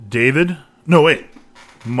David. No, wait.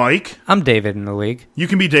 Mike. I'm David in the league. You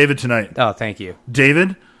can be David tonight. Oh, thank you.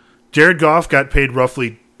 David, Jared Goff got paid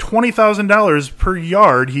roughly $20,000 per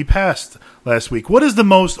yard he passed last week. What is the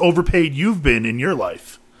most overpaid you've been in your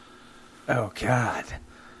life? Oh, God.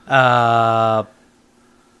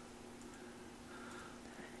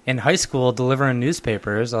 In high school, delivering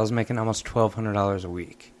newspapers, I was making almost $1,200 a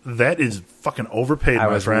week. That is fucking overpaid,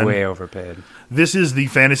 my friend. I was way overpaid. This is the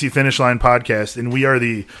Fantasy Finish Line podcast, and we are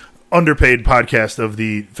the underpaid podcast of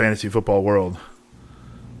the fantasy football world.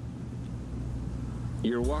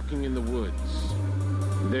 You're walking in the woods.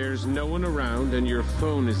 There's no one around, and your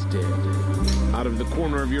phone is dead. Out of the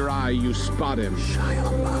corner of your eye, you spot him. Shia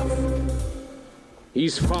LaBeouf.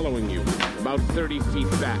 He's following you, about 30 feet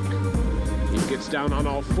back. He gets down on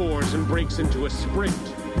all fours and breaks into a sprint.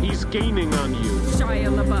 He's gaining on you.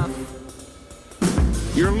 Shia LaBeouf.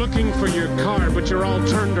 You're looking for your car, but you're all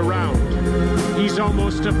turned around. He's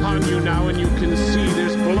almost upon you now, and you can see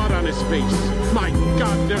there's blood on his face. My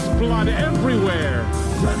God, there's blood everywhere.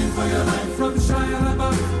 Running for your life from Shia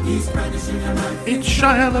LaBeouf. He's brandishing a knife. It's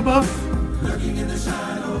Shia LaBeouf. Lurking in the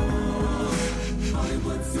shadows.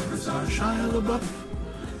 Hollywood superstar Shia LaBeouf.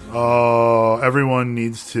 Oh, everyone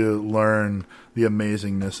needs to learn the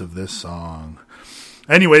amazingness of this song.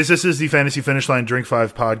 Anyways, this is the Fantasy Finish Line Drink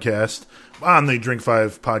 5 podcast on the Drink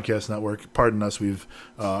 5 podcast network. Pardon us, we're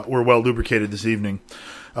well lubricated this evening.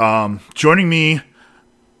 Joining me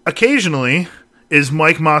occasionally is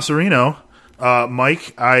Mike Masserino.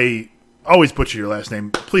 Mike, I always butcher your last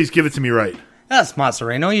name. Please give it to me right. That's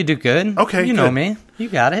Masserino. You do good. Okay, you good. know me. You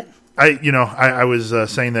got it. I was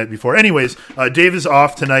saying that before. Anyways, Dave is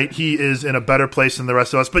off tonight. He is in a better place than the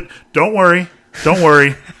rest of us. But don't worry.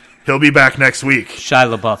 He'll be back next week.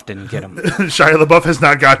 Shia LaBeouf didn't get him. Shia LaBeouf has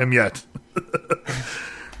not got him yet.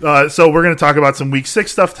 So we're going to talk about some Week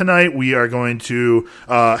 6 stuff tonight. We are going to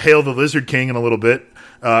hail the Lizard King in a little bit.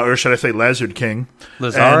 Or should I say Lazard King?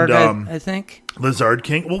 Lazard, I think. Lazard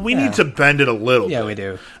King. Well, we need to bend it a little bit. Yeah, we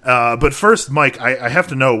do. But first, Mike, I have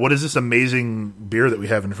to know, what is this amazing beer that we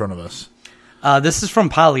have in front of us? This is from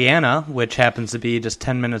Pollyanna, which happens to be just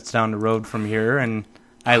 10 minutes down the road from here, and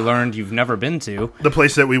I learned you've never been to. The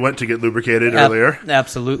place that we went to get lubricated earlier.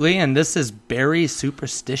 Absolutely, and this is Berry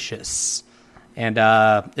Superstitious. And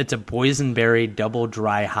it's a boysenberry double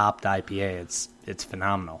dry hopped IPA. It's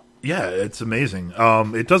phenomenal. Yeah, it's amazing.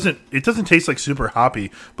 It doesn't taste like super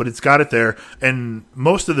hoppy, but it's got it there. And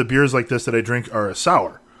most of the beers like this that I drink are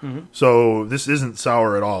sour. Mm-hmm. So this isn't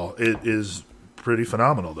sour at all. It is pretty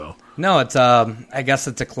phenomenal, though. No, it's I guess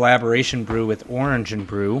it's a collaboration brew with Orange and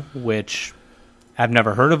Brew, which I've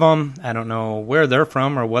never heard of them. I don't know where they're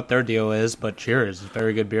from or what their deal is, but cheers. It's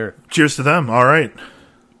very good beer. Cheers to them. All right.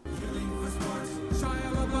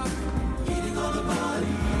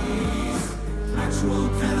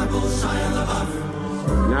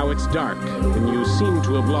 Now it's dark, and you seem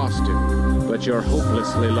to have lost him. But you're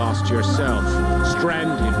hopelessly lost yourself.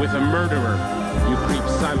 Stranded with a murderer, you creep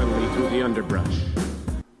silently through the underbrush.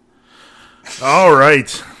 All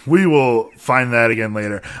right. We will find that again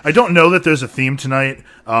later. I don't know that there's a theme tonight,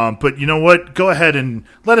 but you know what? Go ahead and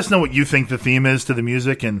let us know what you think the theme is to the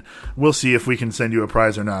music, and we'll see if we can send you a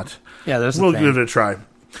prize or not. Yeah, we'll give it a try.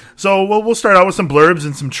 So we'll start out with some blurbs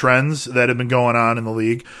and some trends that have been going on in the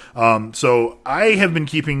league. So Dave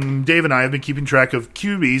and I have been keeping track of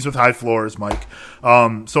QBs with high floors, Mike.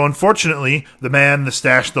 So unfortunately, the man, the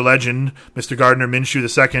stash, the legend, Mr. Gardner Minshew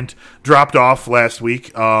II, dropped off last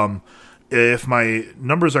week. If my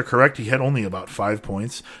numbers are correct, he had only about 5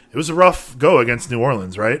 points. It was a rough go against New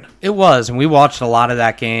Orleans, right? It was, and we watched a lot of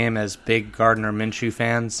that game as big Gardner Minshew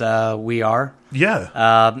fans. We are.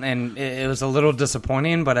 Yeah. And it was a little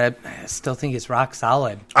disappointing, but I still think he's rock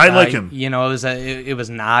solid. I like him. It was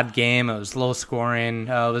an odd game. It was low scoring.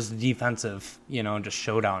 It was defensive, just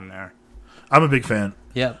showdown there. I'm a big fan.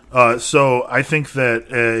 Yeah. So I think that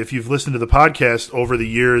if you've listened to the podcast over the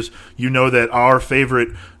years, you know that our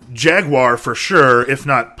favorite Jaguar for sure, if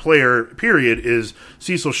not player, period, is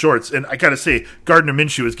Cecil Shorts. And I got to say, Gardner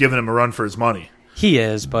Minshew has given him a run for his money. He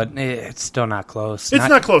is, but it's still not close. It's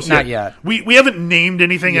not close yet. Not yet. We haven't named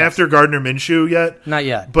anything after Gardner Minshew yet. Not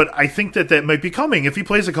yet. But I think that might be coming if he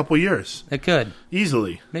plays a couple years. It could.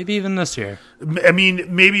 Easily. Maybe even this year. I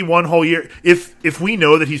mean, maybe one whole year. If we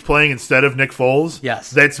know that he's playing instead of Nick Foles,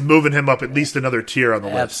 yes, that's moving him up at least another tier on the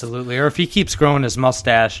list. Absolutely. Or if he keeps growing his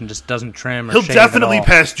mustache and just doesn't trim or he'll shave definitely at all.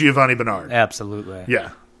 pass Giovanni Bernard. Absolutely.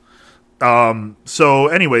 Yeah. So,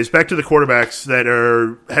 anyways, back to the quarterbacks that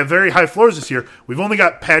have very high floors this year. We've only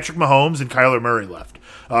got Patrick Mahomes and Kyler Murray left.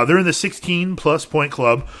 They're in the 16-plus point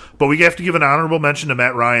club, but we have to give an honorable mention to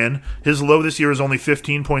Matt Ryan. His low this year is only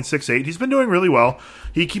 15.68. He's been doing really well.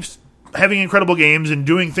 He keeps having incredible games and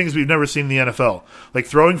doing things we've never seen in the NFL, like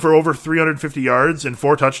throwing for over 350 yards and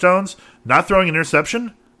 4 touchdowns, not throwing an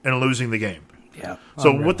interception, and losing the game. Yeah.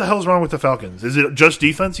 So what the hell's wrong with the Falcons? Is it just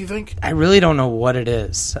defense, you think? I really don't know what it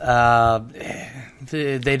is.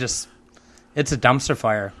 It's a dumpster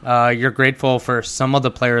fire. You're grateful for some of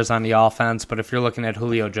the players on the offense, but if you're looking at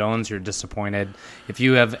Julio Jones, you're disappointed. If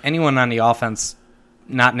you have anyone on the offense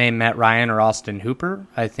not named Matt Ryan or Austin Hooper,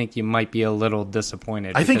 I think you might be a little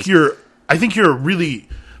disappointed. I think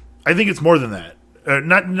it's more than that.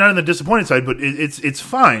 Not on the disappointed side, but it's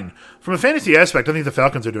fine. From a fantasy aspect, I think the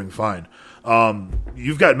Falcons are doing fine.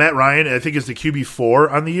 You've got Matt Ryan, I think, is the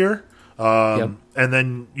QB4 on the year. And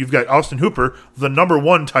then you've got Austin Hooper, the number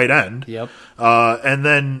 1 tight end. Yep. And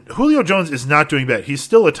then Julio Jones is not doing bad. He's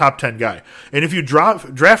still a top 10 guy. And if you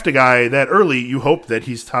draft a guy that early, you hope that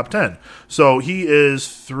he's top 10. So he is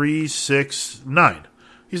 3-6-9.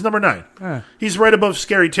 He's number 9. He's right above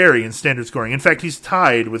Scary Terry in standard scoring. In fact, he's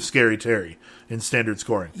tied with Scary Terry in standard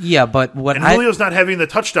scoring. Yeah, but Julio's not having the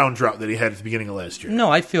touchdown drought that he had at the beginning of last year. No,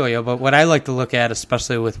 I feel you, but what I like to look at,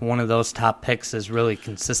 especially with one of those top picks, is really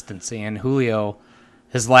consistency. And Julio,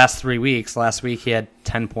 his last 3 weeks, last week he had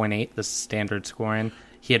 10.8, this is standard scoring.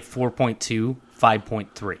 He had 4.2,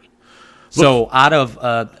 5.3. So out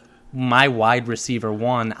of my wide receiver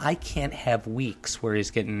 1, I can't have weeks where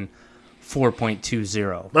he's getting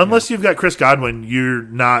 4.20. Unless you've got Chris Godwin, you're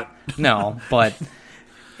not. No, but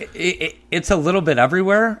it's a little bit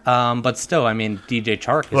everywhere. But still, I mean, DJ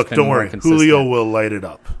Chark has been don't more worry. consistent. Julio will light it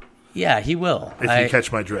up. Yeah, he will. If you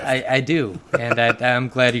catch my drift. I do, and I'm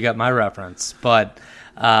glad you got my reference. But,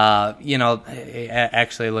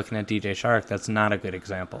 actually looking at DJ Chark, that's not a good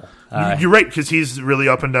example. You're right, because he's really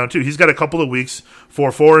up and down, too. He's got a couple of weeks,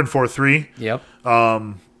 4-4 and 4-3. Yep.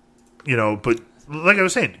 But like I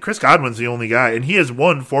was saying, Chris Godwin's the only guy, and he has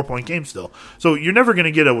 1 4-point game still. So you're never going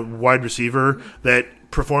to get a wide receiver that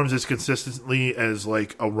performs as consistently as,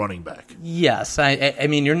 like, a running back. Yes. I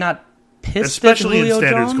mean, you're not pissed especially at Julio in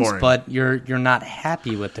standard Jones, scoring, but you're not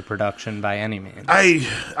happy with the production by any means.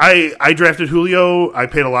 I drafted Julio. I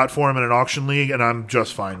paid a lot for him in an auction league, and I'm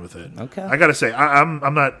just fine with it. Okay. I got to say,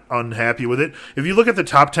 I'm not unhappy with it. If you look at the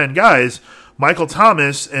top 10 guys, Michael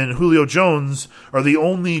Thomas and Julio Jones are the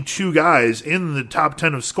only 2 guys in the top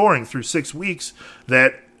 10 of scoring through 6 weeks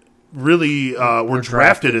that really were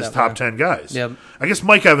drafted as top 10 guys. Yep. I guess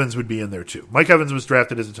Mike Evans would be in there too. Mike Evans was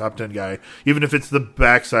drafted as a top 10 guy, even if it's the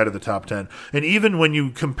backside of the top 10. And even when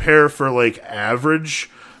you compare for like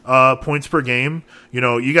average points per game,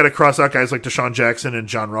 you got to cross out guys like Deshaun Jackson and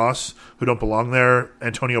John Ross, who don't belong there,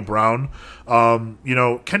 Antonio Brown.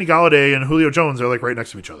 Kenny Golladay and Julio Jones are like right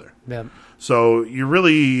next to each other. Yep. So you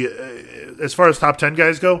really, as far as top 10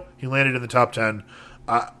 guys go, he landed in the top 10.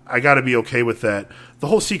 I got to be okay with that. The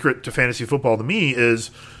whole secret to fantasy football to me is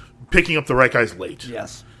picking up the right guys late.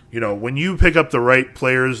 Yes. When you pick up the right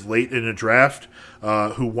players late in a draft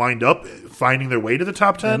who wind up finding their way to the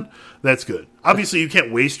top 10, that's good. Obviously, you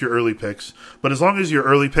can't waste your early picks, but as long as your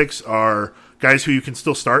early picks are guys who you can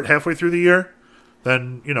still start halfway through the year,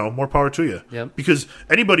 then, more power to you. Yep. Because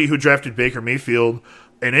anybody who drafted Baker Mayfield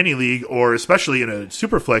in any league, or especially in a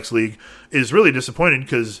Superflex league, is really disappointed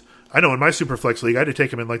because I know in my Superflex league, I had to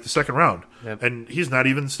take him in like the second round, and he's not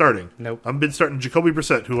even starting. Nope. I've been starting Jacoby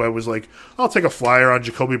Brissett, who I was like, I'll take a flyer on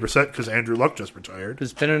Jacoby Brissett because Andrew Luck just retired.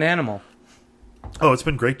 It's been an animal. Oh, it's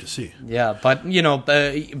been great to see. Yeah, but,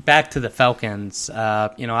 back to the Falcons,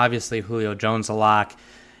 obviously Julio Jones a lock.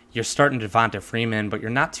 You're starting Devonta Freeman, but you're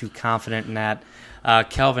not too confident in that.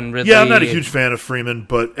 Calvin Ridley. Yeah, I'm not a huge fan of Freeman,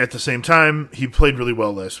 but at the same time, he played really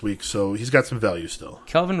well last week, so he's got some value still.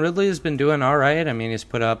 Calvin Ridley has been doing all right. I mean, he's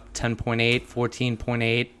put up 10.8,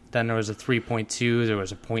 14.8. Then there was a 3.2. There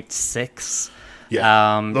was a 0.6.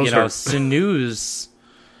 Yeah, Sanu's,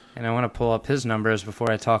 and I want to pull up his numbers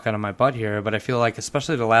before I talk out of my butt here, but I feel like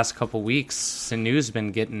especially the last couple weeks, Sanu's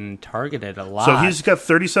been getting targeted a lot. So he's got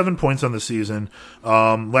 37 points on the season.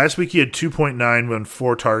 Last week he had 2.9 on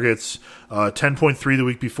 4 targets, 10.3 the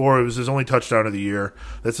week before. It was his only touchdown of the year.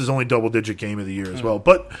 That's his only double-digit game of the year as well.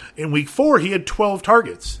 But in week 4, he had 12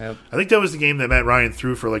 targets. Yep. I think that was the game that Matt Ryan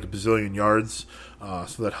threw for like a bazillion yards,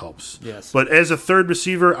 so that helps. Yes. But as a third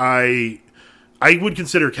receiver, I would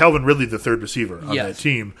consider Calvin Ridley the third receiver on that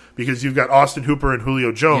team because you've got Austin Hooper and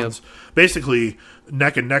Julio Jones basically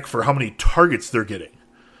neck and neck for how many targets they're getting.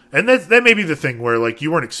 And that may be the thing where like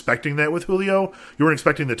you weren't expecting that with Julio. You weren't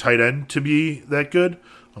expecting the tight end to be that good.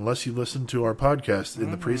 unless you listen to our podcast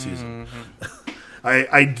in the preseason.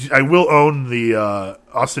 I will own the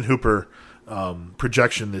Austin Hooper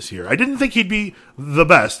projection this year. I didn't think he'd be the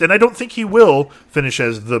best, and I don't think he will finish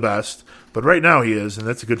as the best, but right now he is, and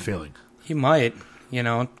that's a good feeling. He might.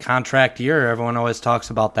 Contract year, everyone always talks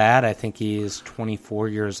about that. I think he's 24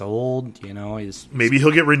 years old. Maybe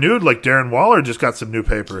he'll get renewed like Darren Waller just got some new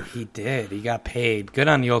paper. He did. He got paid. Good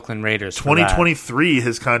on the Oakland Raiders. 2023,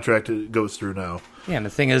 his contract goes through now. Yeah, and the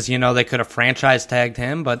thing is, they could have franchise tagged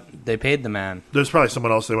him, but they paid the man. There's probably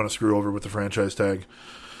someone else they want to screw over with the franchise tag.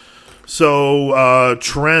 So,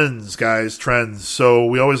 trends, guys, trends. So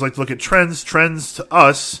we always like to look at trends. Trends to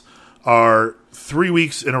us are 3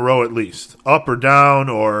 weeks in a row at least, up or down,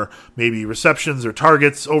 or maybe receptions or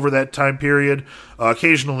targets over that time period.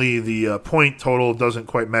 Occasionally, the point total doesn't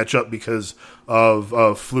quite match up because of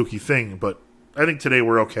a fluky thing, but I think today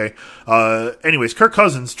we're okay. Anyways, Kirk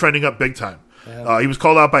Cousins trending up big time. Yeah. He was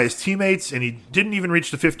called out by his teammates, and he didn't even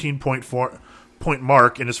reach the 15-point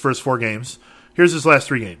mark in his first 4 games. Here's his last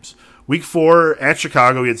 3 games. Week 4 at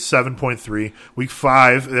Chicago, he had 7.3. Week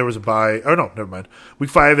 5, there was a bye. Oh, no, never mind. Week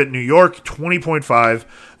 5 at New York, 20.5.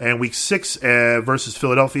 And Week 6 versus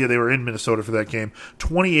Philadelphia, they were in Minnesota for that game,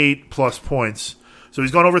 28-plus points. So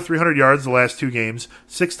he's gone over 300 yards the last 2 games,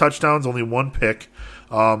 6 touchdowns, only 1 pick.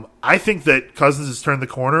 I think that Cousins has turned the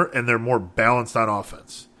corner, and they're more balanced on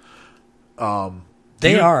offense.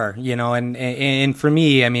 They are, and for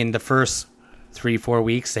me, the first 3-4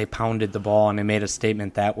 weeks they pounded the ball and they made a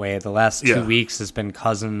statement that way. The last 2 weeks has been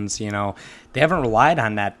Cousins. They haven't relied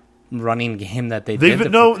on that running game that they did.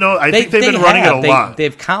 I think they've been running it a lot.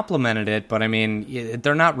 They've complemented it, but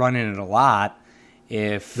they're not running it a lot.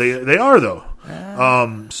 If they are though,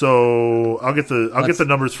 so I'll get the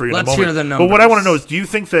numbers for you in a moment. Let's hear the numbers. But what I want to know is, do you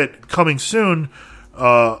think that coming soon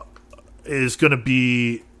is going to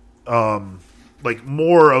be like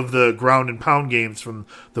more of the ground and pound games from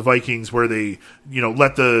the Vikings, where they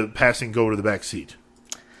let the passing go to the back seat?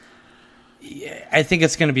 Yeah, I think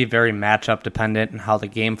it's going to be very matchup dependent and how the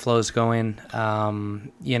game flow is going.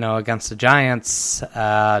 Against the Giants,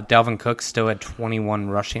 Dalvin Cook still had 21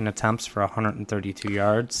 rushing attempts for 132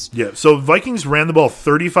 yards. Yeah, so Vikings ran the ball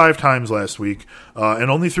 35 times last week and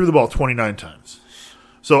only threw the ball 29 times.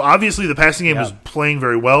 So obviously the passing game was playing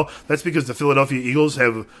very well. That's because the Philadelphia Eagles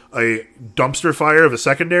have a dumpster fire of a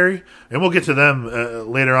secondary, and we'll get to them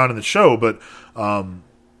later on in the show. But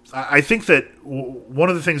I think that one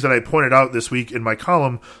of the things that I pointed out this week in my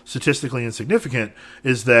column, Statistically Insignificant,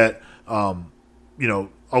 is that a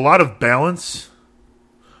lot of balance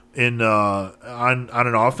in on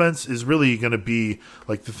an offense is really going to be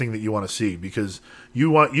like the thing that you want to see, because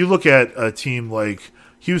you look at a team like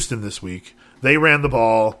Houston this week. They ran the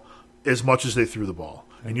ball as much as they threw the ball.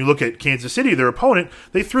 And you look at Kansas City, their opponent,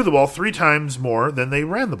 they threw the ball 3 times more than they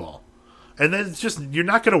ran the ball. And then it's just, you're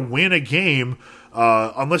not going to win a game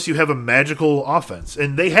unless you have a magical offense.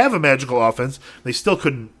 And they have a magical offense. They still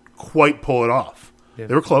couldn't quite pull it off. Yeah.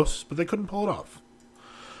 They were close, but they couldn't pull it off.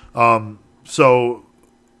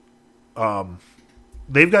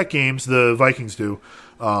 They've got games, the Vikings do,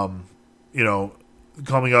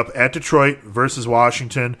 coming up at Detroit versus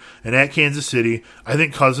Washington and at Kansas City. I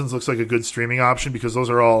think Cousins looks like a good streaming option because those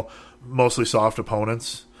are all mostly soft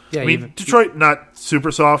opponents. Yeah, Detroit not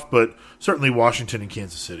super soft, but certainly Washington and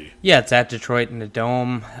Kansas City. Yeah, it's at Detroit in the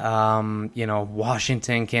Dome.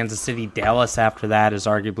 Washington, Kansas City, Dallas after that is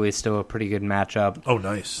arguably still a pretty good matchup. Oh,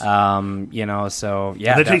 nice. So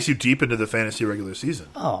yeah, and that takes you deep into the fantasy regular season.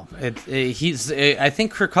 Oh, I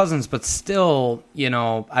think Kirk Cousins, but still,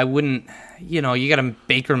 I wouldn't. You got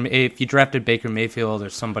if you drafted Baker Mayfield or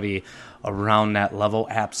somebody around that level,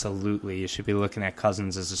 absolutely, you should be looking at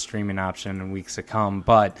Cousins as a streaming option in weeks to come.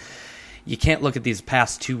 But you can't look at these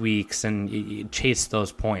past 2 weeks and you chase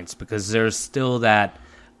those points, because there's still that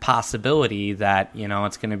possibility that,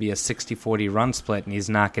 it's going to be a 60-40 run split and he's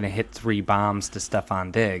not going to hit 3 bombs to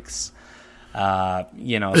Stephon Diggs. So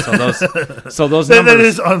those numbers, that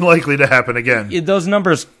is unlikely to happen again. Those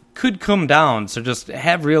numbers could come down, so just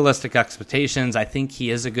have realistic expectations. I think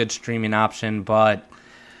he is a good streaming option, but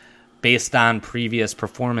based on previous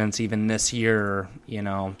performance, even this year,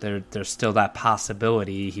 there's still that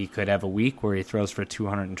possibility he could have a week where he throws for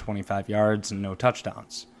 225 yards and no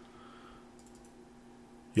touchdowns.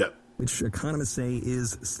 Yep. Which economists say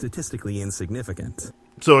is statistically insignificant.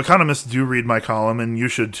 So economists do read my column, and you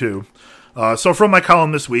should too. So from my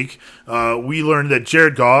column this week, we learned that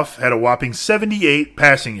Jared Goff had a whopping 78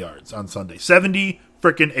 passing yards on Sunday.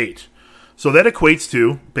 78. So that equates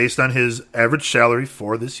to, based on his average salary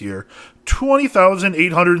for this year,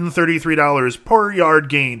 $20,833 per yard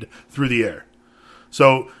gained through the air.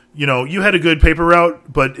 So you had a good paper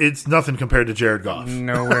route, but it's nothing compared to Jared Goff.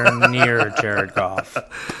 Nowhere near Jared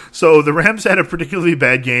Goff. So the Rams had a particularly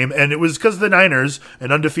bad game, and it was because the Niners,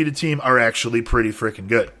 an undefeated team, are actually pretty freaking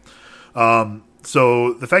good.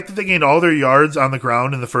 So the fact that they gained all their yards on the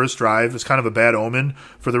ground in the first drive is kind of a bad omen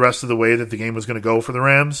for the rest of the way that the game was going to go for the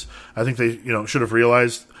Rams. I think they should have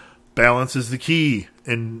realized balance is the key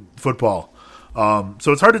in football.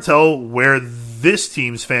 So it's hard to tell where this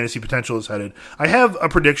team's fantasy potential is headed. I have a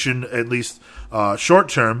prediction, at least short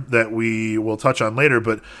term, that we will touch on later.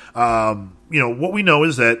 But what we know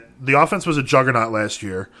is that the offense was a juggernaut last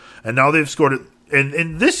year, and now they've scored it.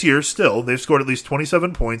 And this year, still, they've scored at least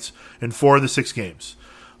 27 points in 4 of the 6 games.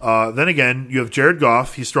 Then again, you have Jared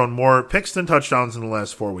Goff. He's thrown more picks than touchdowns in the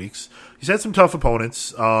last 4 weeks. He's had some tough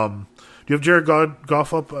opponents. Do you have Jared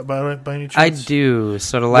Goff up by any chance? I do.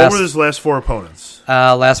 So what were his last 4 opponents?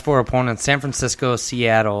 Last 4 opponents: San Francisco,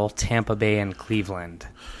 Seattle, Tampa Bay, and Cleveland.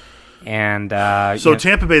 And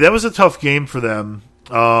Tampa Bay, that was a tough game for them.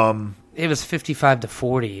 It was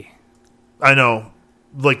 55-40. I know.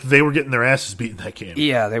 Like, they were getting their asses beat in that game.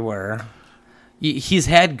 Yeah, they were. He's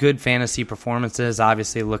had good fantasy performances,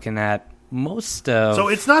 obviously, looking at most of... So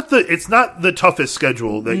it's not the toughest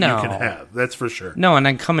schedule that you can have. That's for sure. No, and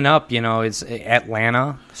then coming up, it's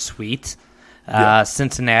Atlanta, sweet. Yep.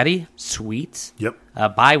 Cincinnati, sweet. Yep.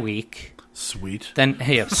 Bye week. Sweet. Then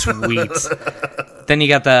sweet. Then you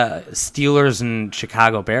got the Steelers and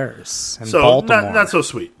Chicago Bears and Baltimore. Not so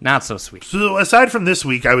sweet. Not so sweet. So aside from this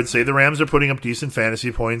week, I would say the Rams are putting up decent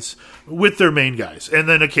fantasy points with their main guys, and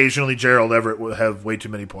then occasionally Gerald Everett will have way too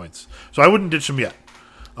many points. So I wouldn't ditch him yet.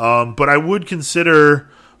 But I would consider,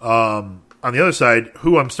 on the other side,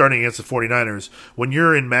 who I'm starting against the 49ers. When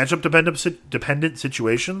you're in matchup dependent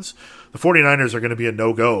situations, the 49ers are going to be a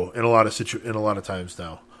no-go in a lot of times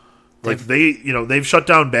now. Like they've shut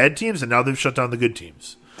down bad teams, and now they've shut down the good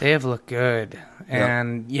teams. They have looked good,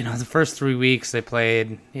 and the first 3 weeks they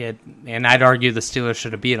played, and I'd argue the Steelers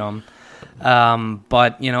should have beat them.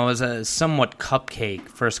 But it was a somewhat cupcake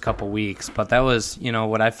first couple weeks. But that was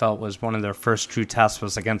what I felt was one of their first true tests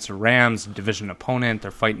was against the Rams, division opponent. They're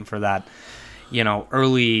fighting for that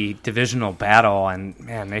early divisional battle, and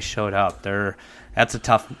man, they showed up. That's a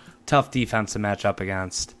tough defense to match up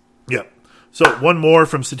against. Yeah. So one more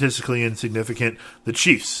from Statistically Insignificant, the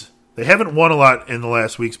Chiefs. They haven't won a lot in the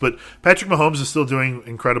last weeks, but Patrick Mahomes is still doing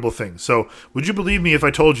incredible things. So would you believe me if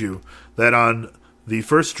I told you that on the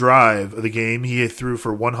first drive of the game, he threw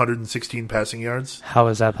for 116 passing yards? How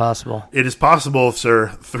is that possible? It is possible, sir,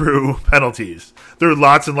 through penalties. There are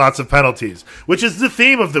lots and lots of penalties, which is the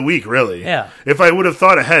theme of the week, really. Yeah. If I would have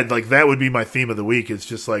thought ahead, that would be my theme of the week. It's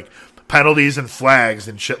just penalties and flags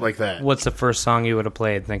and shit like that. What's the first song you would have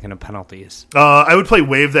played thinking of penalties? I would play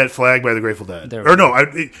Wave That Flag by the Grateful Dead.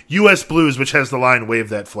 U.S. Blues, which has the line Wave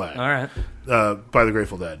That Flag. All right. By the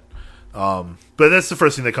Grateful Dead. But that's the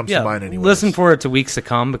first thing that comes to mind anyway. Listen for it to weeks to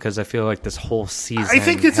come, because I feel like this whole season I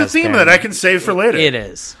think it's a theme that I can save for later. It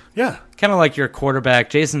is. Yeah. Kind of like your quarterback.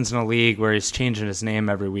 Jason's in a league where he's changing his name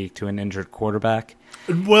every week to an injured quarterback.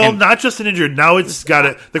 Well, not just an injured. Now it's got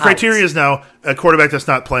it. The criteria is now a quarterback that's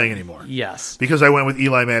not playing anymore. Yes. Because I went with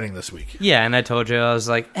Eli Manning this week. Yeah, and I told you, I was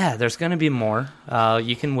like, there's going to be more.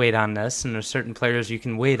 You can wait on this, and there's certain players you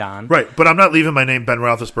can wait on. Right, but I'm not leaving my name Ben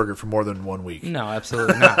Roethlisberger for more than 1 week. No,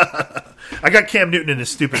 absolutely not. I got Cam Newton and his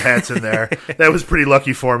stupid hats in there. That was pretty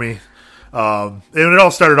lucky for me. And it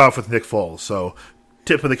all started off with Nick Foles, so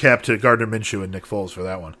tip of the cap to Gardner Minshew and Nick Foles for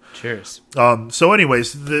that one. Cheers. So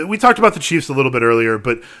anyways, we talked about the Chiefs a little bit earlier,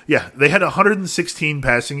 but yeah, they had 116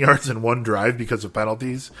 passing yards in one drive because of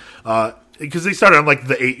penalties. Because they started on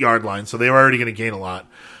the 8-yard line, so they were already going to gain a lot.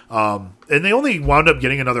 And they only wound up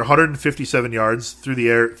getting another 157 yards through the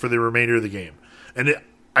air for the remainder of the game. And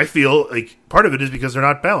I feel like part of it is because they're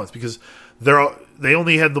not balanced, because they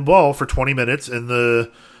only had the ball for 20 minutes and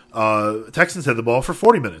the Texans had the ball for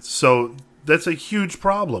 40 minutes. So that's a huge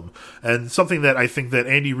problem, and something that I think that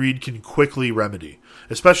Andy Reid can quickly remedy,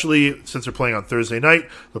 especially since they're playing on Thursday night.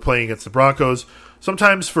 They're playing against the Broncos.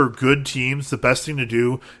 Sometimes for good teams, the best thing to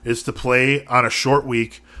do is to play on a short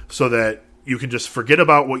week so that you can just forget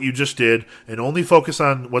about what you just did and only focus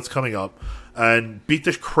on what's coming up and beat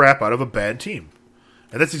the crap out of a bad team.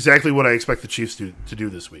 And that's exactly what I expect the Chiefs to do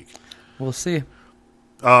this week. We'll see.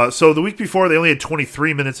 So the week before, they only had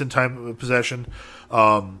 23 minutes in time of possession.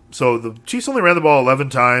 So the Chiefs only ran the ball 11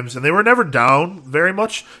 times, and they were never down very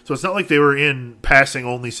much. So it's not like they were in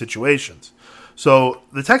passing-only situations. So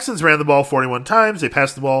the Texans ran the ball 41 times. They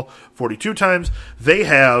passed the ball 42 times. They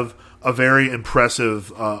have a very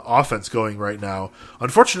impressive offense going right now.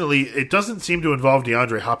 Unfortunately, it doesn't seem to involve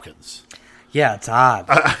DeAndre Hopkins. Yeah, it's odd.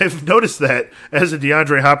 I've noticed that as a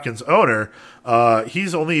DeAndre Hopkins owner,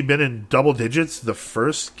 he's only been in double digits the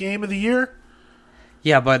first game of the year.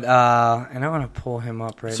 Yeah, but and I want to pull him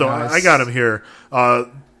up right so now. I got him here.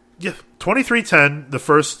 23-10 the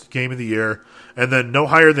first game of the year, and then no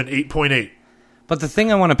higher than 8.8. But the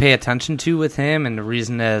thing I want to pay attention to with him, and the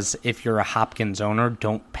reason is if you're a Hopkins owner,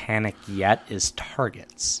 don't panic yet, is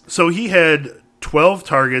targets. So he had 12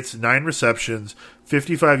 targets, 9 receptions,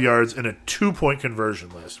 55 yards, and a 2-point conversion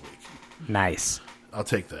last week. Nice. I'll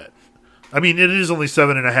take that. I mean, it is only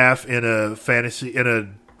 7.5 in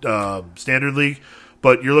a standard league,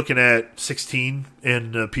 but you're looking at 16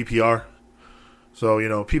 in PPR. So,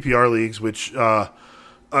 PPR leagues, which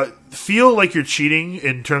feel like you're cheating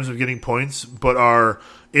in terms of getting points, but are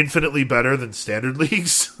infinitely better than standard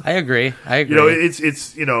leagues. I agree.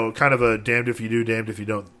 It's kind of a damned if you do, damned if you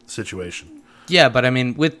don't situation. Yeah, but I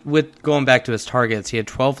mean, with going back to his targets, he had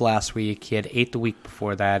 12 last week. He had 8 the week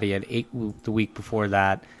before that. He had 8 the week before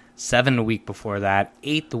that. 7 the week before that.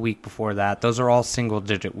 8 the week before that. Those are all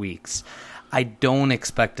single-digit weeks. I don't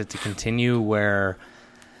expect it to continue where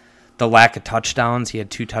the lack of touchdowns. He had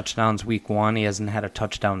 2 touchdowns week 1. He hasn't had a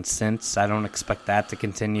touchdown since. I don't expect that to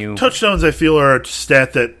continue. Touchdowns, I feel, are a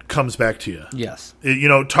stat that comes back to you. Yes.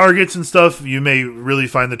 Targets and stuff, you may really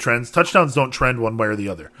find the trends. Touchdowns don't trend one way or the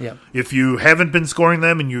other. Yep. If you haven't been scoring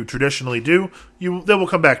them and you traditionally do, they will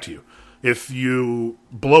come back to you. If you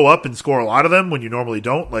blow up and score a lot of them when you normally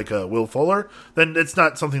don't, like Will Fuller, then it's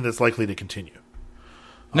not something that's likely to continue.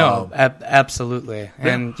 No, absolutely.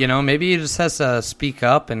 Yeah. And, maybe he just has to speak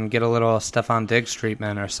up and get a little Stephon Diggs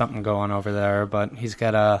treatment or something going over there, but he's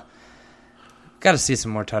got to see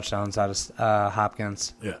some more touchdowns out of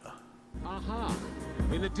Hopkins. Yeah. Aha!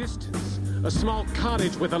 In the distance, a small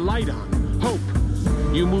cottage with a light on. Hope.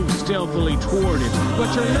 You move stealthily toward it,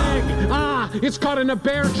 but your leg, it's caught in a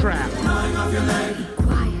bear trap. Gnawing off your leg.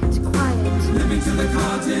 Quiet. Living to the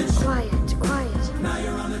cottage. Quiet. Now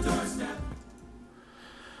you're on the doorstep.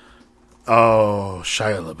 Oh,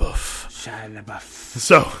 Shia LaBeouf.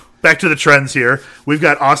 So, back to the trends here. We've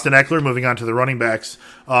got Austin Eckler moving on to the running backs.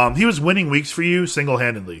 He was winning weeks for you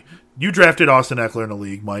single-handedly. You drafted Austin Eckler in a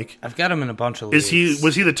league, Mike. I've got him in a bunch of leagues.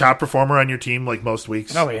 Was he the top performer on your team like most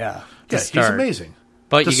weeks? Oh, yeah. Yeah, he's amazing.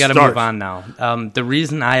 But you got to move on now. The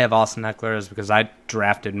reason I have Austin Eckler is because I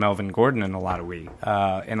drafted Melvin Gordon in a lot of leagues.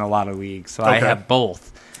 So I have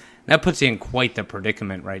both. That puts you in quite the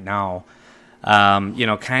predicament right now.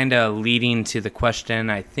 Kind of leading to the question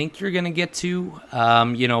I think you're going to get to,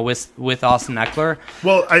 with Austin Eckler.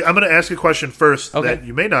 Well, I'm going to ask a question first that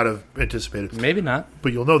you may not have anticipated. Maybe not.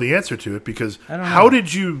 But you'll know the answer to it because how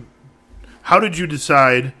did you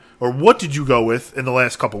decide, or what did you go with in the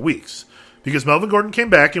last couple weeks? Because Melvin Gordon came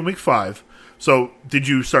back in week 5. So did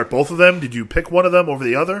you start both of them? Did you pick one of them over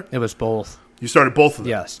the other? It was both. You started both of them?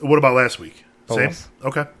 Yes. What about last week? Both. Same?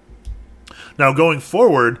 Okay. Now, going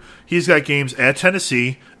forward, he's got games at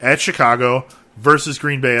Tennessee, at Chicago, versus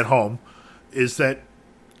Green Bay at home. Is that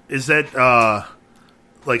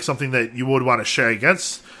like something that you would want to shy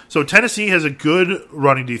against? So Tennessee has a good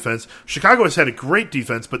running defense. Chicago has had a great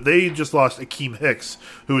defense, but they just lost Akeem Hicks,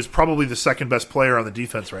 who is probably the second best player on the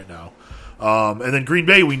defense right now. And then Green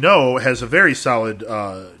Bay, we know, has a very solid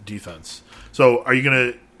defense. So are you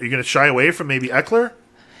gonna shy away from maybe Eckler?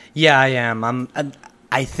 Yeah, I am.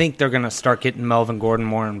 I think they're going to start getting Melvin Gordon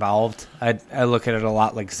more involved. I look at it a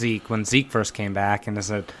lot like Zeke. When Zeke first came back, and as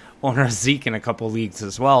an owner of Zeke in a couple of leagues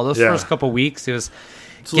as well, those first couple of weeks, it was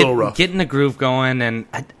a little rough. Getting the groove going, and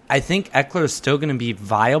I think Eckler is still going to be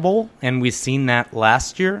viable, and we've seen that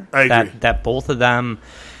last year. I agree. That both of them,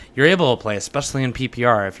 you're able to play, especially in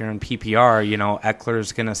PPR. If you're in PPR,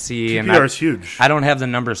 Eckler's going to see. PPR is huge. I don't have the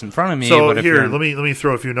numbers in front of me. So but here, let me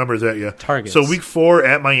throw a few numbers at you. Targets. So week 4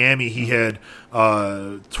 at Miami, he had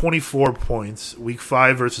 24 points. Week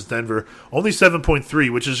 5 versus Denver, only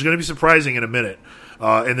 7.3, which is going to be surprising in a minute.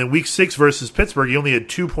 And then week 6 versus Pittsburgh, he only had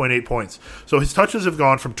 2.8 points. So his touches have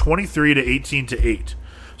gone from 23 to 18 to 8.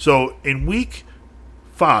 So in week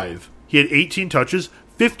 5, he had 18 touches.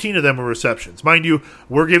 15 of them were receptions. Mind you,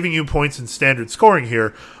 we're giving you points in standard scoring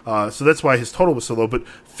here, so that's why his total was so low. But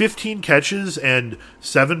 15 catches and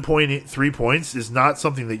 7.3 points is not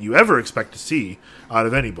something that you ever expect to see out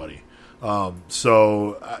of anybody. With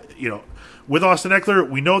Austin Eckler,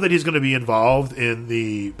 we know that he's going to be involved in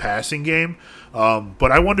the passing game,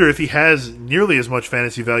 but I wonder if he has nearly as much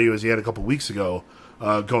fantasy value as he had a couple weeks ago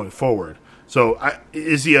going forward. So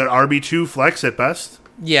is he an RB2 flex at best?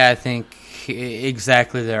 Yeah, I think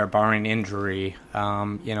exactly there, barring injury.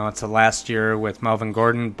 It's a last year with Melvin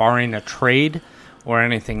Gordon, barring a trade or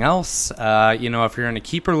anything else. If you're in a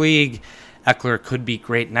keeper league, Eckler could be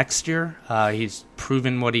great next year. He's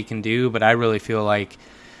proven what he can do, but I really feel like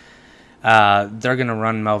they're going to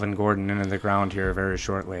run Melvin Gordon into the ground here very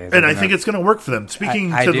shortly. And I think it's going to work for them.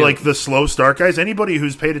 Speaking to like the slow start guys, anybody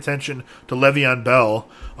who's paid attention to Le'Veon Bell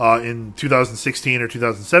in 2016 or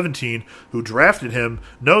 2017 who drafted him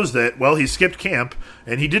knows that, well, he skipped camp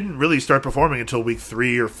and he didn't really start performing until week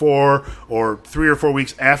 3 or 4 or 3 or 4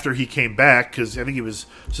 weeks after he came back, because I think he was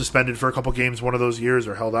suspended for a couple games one of those years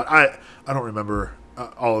or held out. I don't remember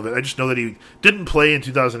all of it. I just know that he didn't play in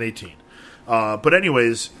 2018. But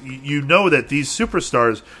anyways, you know that these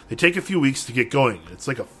superstars, they take a few weeks to get going. It's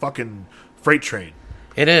like a fucking freight train.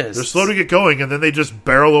 It is. They're slow to get going, and then they just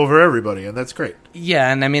barrel over everybody, and that's great.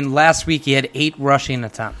 Yeah, and I mean, last week he had 8 rushing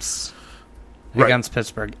attempts against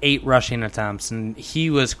Pittsburgh. 8 rushing attempts, and he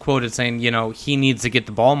was quoted saying, he needs to get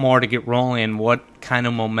the ball more to get rolling. What kind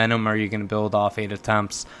of momentum are you going to build off 8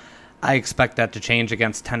 attempts? I expect that to change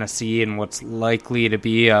against Tennessee and what's likely to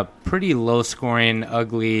be a pretty low-scoring,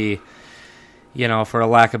 ugly, for a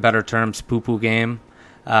lack of better terms, poo-poo game.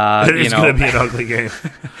 It's going to be an ugly game.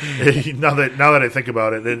 now that I think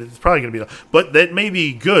about it, it's probably going to be. But that may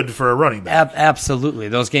be good for a running back. Absolutely.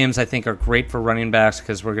 Those games, I think, are great for running backs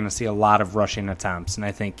because we're going to see a lot of rushing attempts. And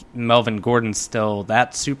I think Melvin Gordon's still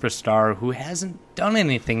that superstar who hasn't done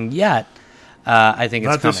anything yet. I think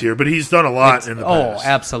it's not coming. This year, but he's done a lot in the past. Oh,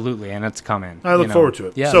 absolutely, and it's coming. I look forward to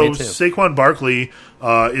it. Yeah, so me too. Saquon Barkley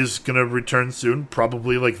is going to return soon,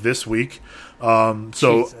 probably like this week. So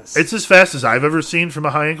Jesus. It's as fast as I've ever seen from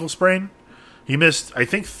a high ankle sprain. He missed, I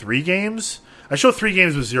think, 3 games. I show 3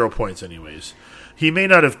 games with 0 points anyways. He may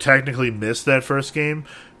not have technically missed that first game.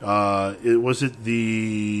 Was it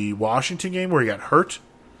the Washington game where he got hurt?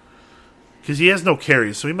 Because he has no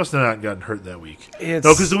carries, so he must have not gotten hurt that week. No,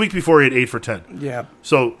 because the week before he had 8 for 10. Yeah.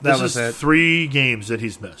 So this is 3 games that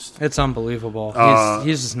he's missed. It's unbelievable.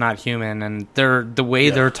 He's just not human, and the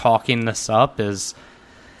way they're talking this up is,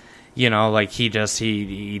 like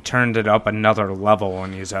he turned it up another level,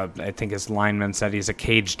 and I think his lineman said he's a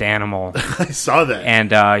caged animal. I saw that,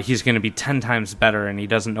 and he's going to be 10 times better, and he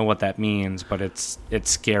doesn't know what that means, but it's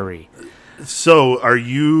scary. So, are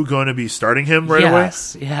you going to be starting him right away?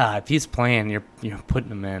 Yes, yeah. If he's playing, you're putting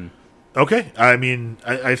him in. Okay. I mean,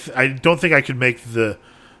 I don't think I could make the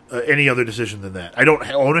any other decision than that. I don't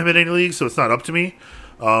own him in any league, so it's not up to me.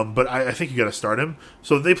 But I think you got to start him.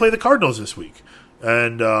 So they play the Cardinals this week,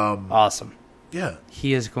 and awesome. Yeah,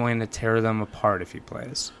 he is going to tear them apart if he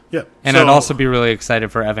plays. Yeah, and I'd also be really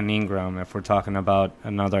excited for Evan Ingram if we're talking about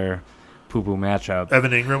another poo-poo matchup.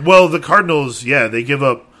 Evan Ingram. Well, the Cardinals, they give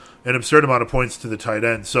up an absurd amount of points to the tight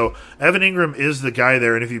end. So Evan Ingram is the guy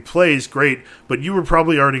there, and if he plays, great. But you were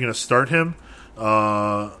probably already going to start him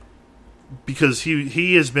because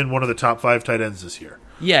he has been one of the top 5 tight ends this year.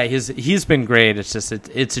 Yeah, he's been great. It's just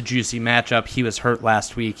it's a juicy matchup. He was hurt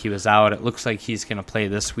last week. He was out. It looks like he's going to play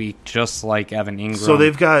this week, just like Evan Ingram. So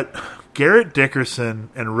they've got Garrett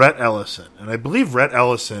Dickerson and Rhett Ellison, and I believe Rhett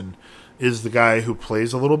Ellison is the guy who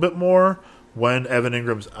plays a little bit more when Evan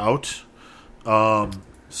Ingram's out.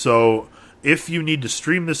 So if you need to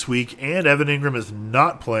stream this week and Evan Ingram is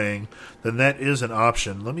not playing, then that is an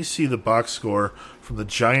option. Let me see the box score from the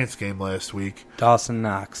Giants game last week. Dawson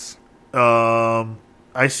Knox.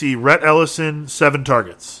 I see Rhett Ellison, 7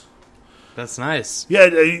 targets. That's nice. Yeah,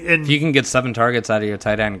 and if you can get 7 targets out of your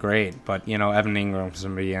tight end, great. But Evan Ingram's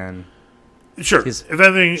going to be in. Sure. He's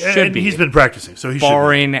been practicing, so he should be.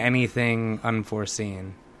 Barring anything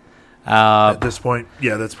unforeseen. At this point,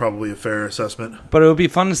 that's probably a fair assessment. But it would be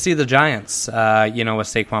fun to see the Giants, with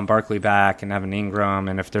Saquon Barkley back and Evan Ingram,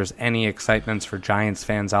 and if there's any excitements for Giants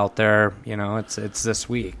fans out there, it's this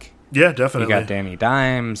week. Yeah, definitely. You got Danny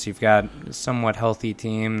Dimes, you've got a somewhat healthy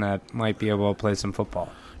team that might be able to play some football.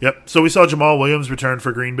 Yep. So we saw Jamal Williams return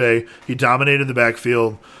for Green Bay. He dominated the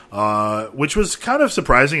backfield, which was kind of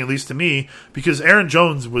surprising, at least to me, because Aaron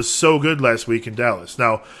Jones was so good last week in Dallas.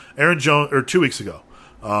 Now, 2 weeks ago.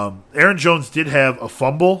 Aaron Jones did have a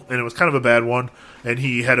fumble, and it was kind of a bad one, and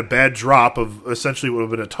he had a bad drop of essentially what would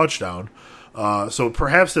have been a touchdown. So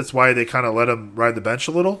perhaps that's why they kind of let him ride the bench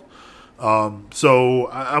a little. So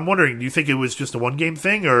I'm wondering, do you think it was just a one-game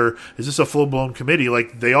thing, or is this a full-blown committee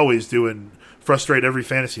like they always do and frustrate every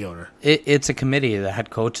fantasy owner? It's a committee. The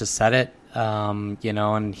head coach has said it,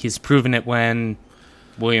 and he's proven it when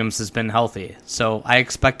Williams has been healthy. So I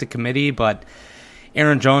expect a committee, but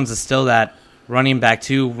Aaron Jones is still that running back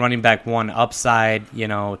 2, running back 1 upside,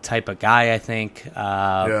 type of guy, I think.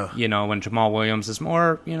 When Jamal Williams is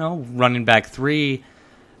more, running back 3,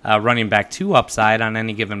 running back 2 upside on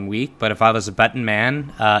any given week. But if I was a betting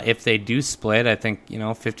man, if they do split, I think,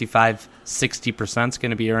 55-60% is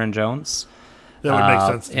going to be Aaron Jones. That would make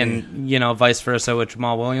sense to me. And, vice versa with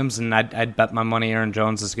Jamal Williams, and I'd bet my money Aaron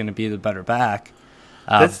Jones is going to be the better back.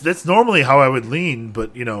 That's normally how I would lean,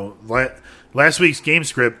 but, last week's game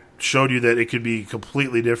script showed you that it could be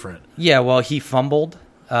completely different. Yeah, well, he fumbled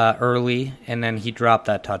early, and then he dropped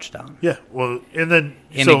that touchdown. Yeah, well, and then...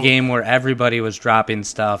 In a game where everybody was dropping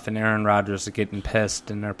stuff, and Aaron Rodgers is getting pissed,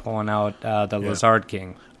 and they're pulling out the Lazard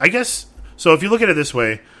King. I guess, so if you look at it this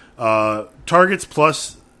way, targets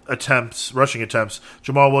plus rushing attempts,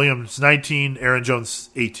 Jamal Williams 19, Aaron Jones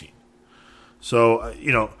 18. So,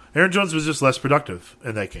 Aaron Jones was just less productive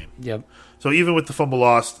in that game. Yep. So even with the fumble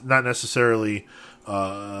lost, not necessarily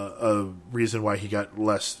a reason why he got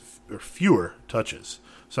less or fewer touches.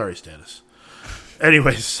 Sorry, Stannis.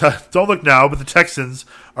 Anyways, don't look now, but the Texans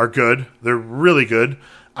are good. They're really good.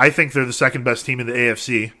 I think they're the second best team in the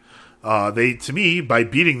AFC. They, to me, by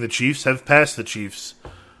beating the Chiefs, have passed the Chiefs.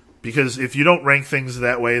 Because if you don't rank things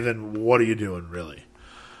that way, then what are you doing, really?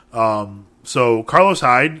 So Carlos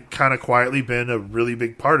Hyde kind of quietly been a really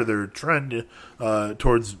big part of their trend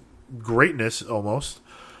towards greatness, almost.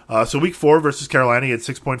 So week 4 versus Carolina, he had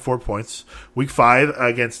 6.4 points. Week 5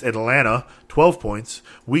 against Atlanta, 12 points.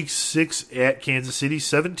 Week 6 at Kansas City,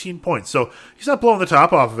 17 points. So he's not blowing the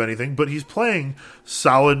top off of anything, but he's playing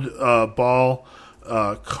solid ball.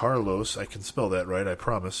 Carlos, I can spell that right, I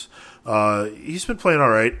promise. He's been playing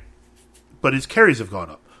all right. But his carries have gone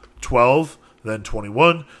up. 12, then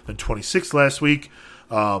 21, then 26 last week.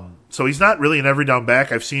 So he's not really an every down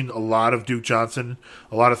back. I've seen a lot of Duke Johnson,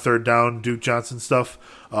 a lot of third down Duke Johnson stuff.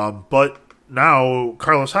 But now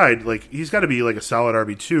Carlos Hyde, he's got to be like a solid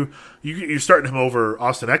RB2. You're starting him over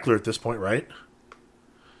Austin Eckler at this point, right?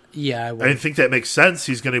 Yeah, I would. I think that makes sense.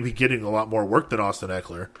 He's going to be getting a lot more work than Austin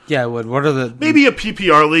Eckler. Yeah, I would. What are the... Maybe a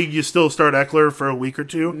PPR league, you still start Eckler for a week or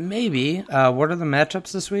two? Maybe. What are the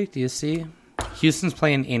matchups this week? Do you see? Houston's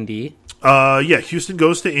playing Indy. Yeah, Houston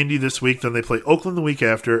goes to Indy this week, then they play Oakland the week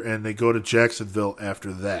after, and they go to Jacksonville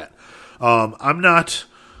after that. I'm not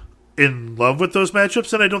in love with those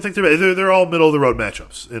matchups, and I don't think they're all middle-of-the-road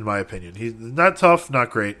matchups, in my opinion. He's not tough, not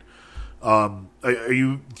great.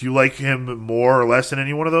 Do you like him more or less in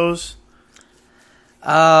any one of those?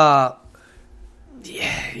 Yeah,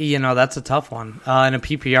 that's a tough one. In a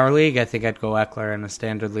PPR league, I think I'd go Eckler. In a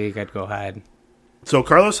standard league, I'd go Hyde. So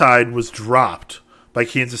Carlos Hyde was dropped by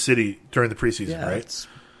Kansas City during the preseason, right?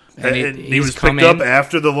 And he was picked up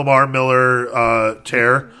after the Lamar Miller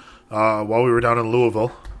tear while we were down in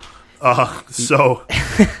Louisville. So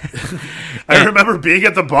I remember being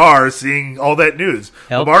at the bar seeing all that news.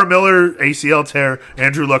 Lamar Miller, ACL tear,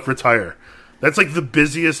 Andrew Luck retire. That's like the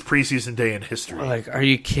busiest preseason day in history. Are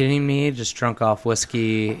you kidding me? Just drunk off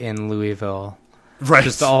whiskey in Louisville. Right.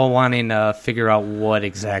 Just all wanting to figure out what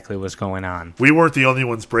exactly was going on. We weren't the only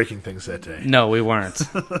ones breaking things that day. No, we weren't.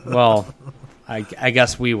 Well, I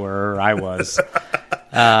guess we were, or I was.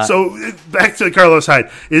 So back to Carlos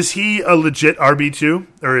Hyde. Is he a legit RB2,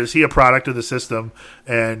 or is he a product of the system,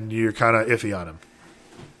 and you're kind of iffy on him?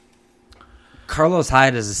 Carlos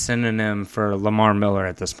Hyde is a synonym for Lamar Miller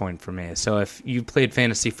at this point for me. So if you played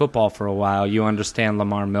fantasy football for a while, you understand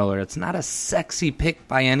Lamar Miller. It's not a sexy pick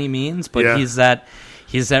by any means, but he's that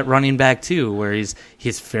running back too, where he's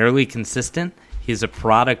fairly consistent. He's a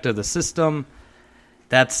product of the system.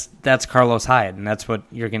 That's Carlos Hyde, and that's what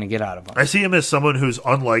you're going to get out of him. I see him as someone who's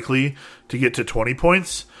unlikely to get to 20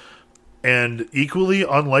 points and equally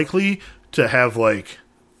unlikely to have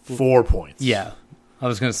 4 points. Yeah. I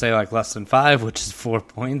was going to say less than 5, which is 4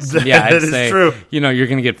 points. Yeah, I'd say, true. You're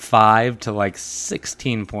going to get 5 to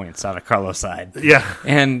 16 points out of Carlos Hyde. Yeah.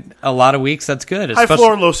 And a lot of weeks, that's good. High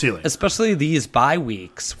floor, low ceiling. Especially these bye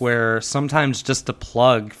weeks where sometimes just a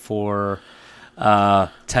plug for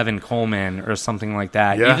Tevin Coleman or something like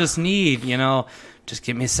that. Yeah. You just need, just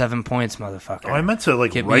give me 7 points, motherfucker. Oh, I meant to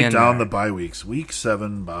write down the bye weeks. Week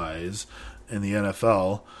 7 buys in the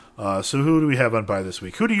NFL. So who do we have on bye this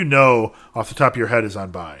week? Who do you know off the top of your head is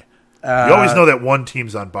on bye? You always know that one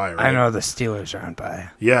team's on bye, right? I know the Steelers are on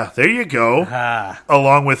bye. Yeah, there you go.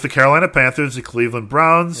 Along with the Carolina Panthers, the Cleveland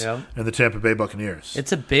Browns, Yep. and the Tampa Bay Buccaneers.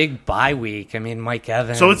 It's a big bye week. I mean, Mike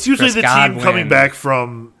Evans. So it's usually Chris the Godwin. team coming back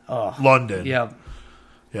from London. Yep.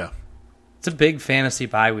 Yeah. It's a big fantasy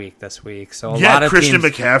bye week this week. So a lot of Christian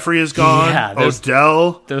teams, McCaffrey is gone. Yeah,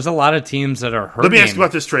 Odell. There's a lot of teams that are hurting. Let me ask you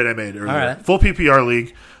about this trade I made earlier. All right. Full PPR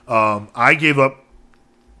league. I gave up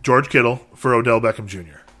George Kittle for Odell Beckham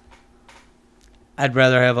Jr. I'd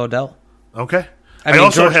rather have Odell. Okay. I mean,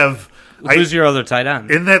 also George, have... Who's your other tight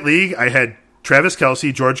end? In that league, I had Travis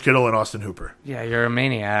Kelce, George Kittle, and Austin Hooper. Yeah, you're a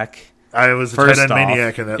maniac. I was a First tight end off,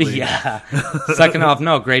 maniac in that league. Yeah. Second off,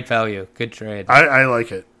 no, great value. Good trade. I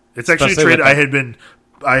like it. It's actually Especially a trade with I had been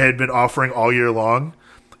I had been offering all year long.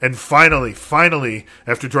 And finally,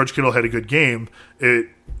 after George Kittle had a good game, it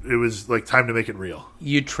was like time to make it real.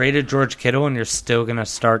 You traded George Kittle, and you're still going to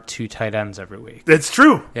start 2 tight ends every week. That's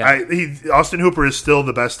true. Yeah. Austin Hooper is still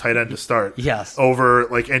the best tight end to start. Yes. Over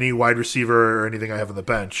like any wide receiver or anything I have on the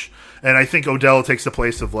bench. And I think Odell takes the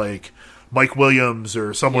place of like Mike Williams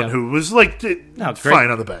or someone who was like fine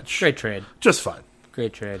on the bench. Great trade. Just fine.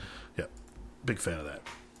 Great trade. Yeah. Big fan of that.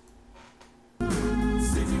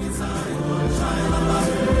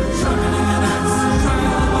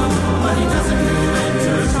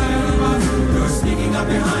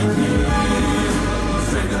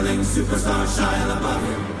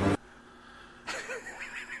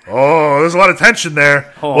 Oh, there's a lot of tension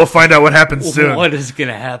there. We'll find out what happens soon. What is going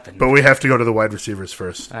to happen? But we have to go to the wide receivers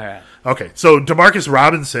first. All right. Okay, so Demarcus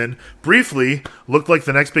Robinson briefly looked like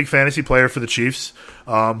the next big fantasy player for the Chiefs,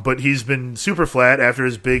 but he's been super flat after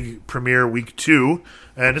his big premiere week 2,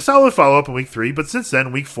 and a solid follow-up in week 3, but since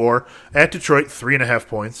then, week 4, at Detroit, 3.5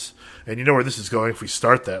 points. And you know where this is going if we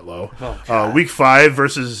start that low. Week 5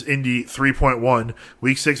 versus Indy, 3.1.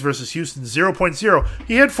 Week 6 versus Houston, 0.0.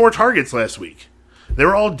 He had 4 targets last week. They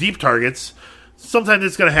were all deep targets. Sometimes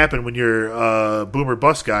it's going to happen when you're a boomer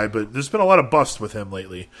bust guy, but there's been a lot of bust with him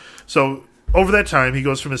lately. So over that time, he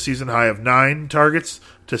goes from a season high of 9 targets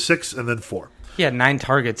to 6 and then 4. He had 9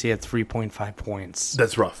 targets. He had 3.5 points.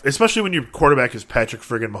 That's rough, especially when your quarterback is Patrick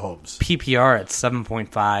friggin' Mahomes. PPR at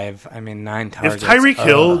 7.5. I mean, 9 targets. If Tyreek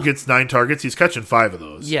Hill gets 9 targets, he's catching 5 of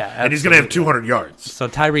those. Yeah, and he's going to have 200 yards. So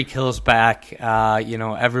Tyreek Hill's back.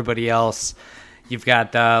 Everybody else. You've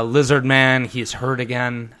got Lizard Man. He's hurt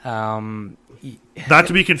again. Not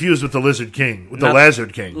to be confused with the Lizard King, with the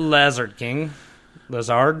Lazard King. Lazard King.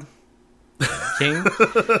 Lazard King.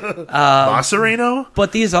 Massarino?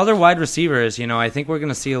 But these other wide receivers, I think we're going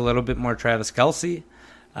to see a little bit more Travis Kelce,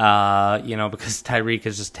 because Tyreek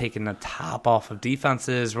is just taking the top off of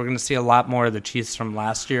defenses. We're going to see a lot more of the Chiefs from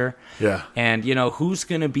last year. Yeah. And, who's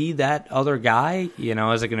going to be that other guy?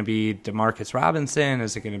 Is it going to be Demarcus Robinson?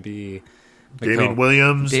 Is it going to be Damian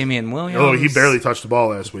Williams? Oh, he barely touched the ball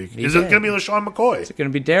last week. Is it going to be LaShawn McCoy? Is it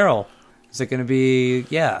going to be Darryl? Is it going to be,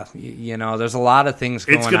 there's a lot of things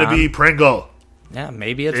going on. It's going to be Pringle. Yeah,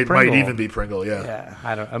 maybe it's Pringle. It might even be Pringle, yeah. Yeah,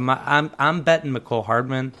 I don't. I'm betting McCole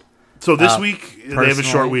Hardman. So this week, they have a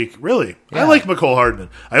short week. Really? Yeah. I like McCole Hardman.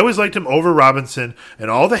 I always liked him over Robinson, and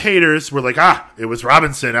all the haters were like, it was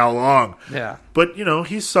Robinson all along. Yeah. But,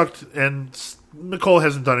 he sucked, and McCole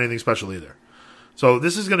hasn't done anything special either. So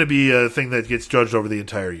this is going to be a thing that gets judged over the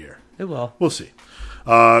entire year. It will. We'll see.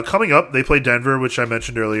 Coming up, they play Denver, which I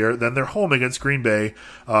mentioned earlier. Then they're home against Green Bay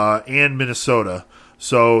and Minnesota.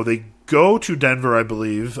 So they go to Denver, I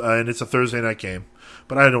believe, and it's a Thursday night game.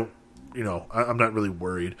 But I don't, I'm not really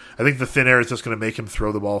worried. I think the thin air is just going to make him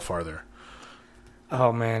throw the ball farther.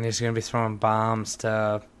 Oh, man, he's going to be throwing bombs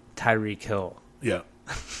to Tyreek Hill. Yeah.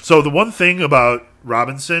 So the one thing about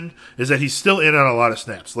Robinson is that he's still in on a lot of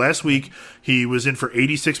snaps. Last week, he was in for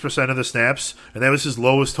 86% of the snaps, and that was his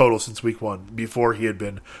lowest total since week 1, before he had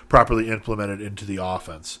been properly implemented into the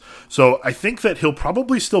offense. So I think that he'll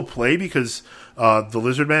probably still play because the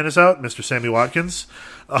Lizard Man is out, Mr. Sammy Watkins.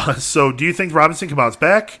 So do you think Robinson can bounce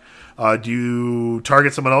back? Do you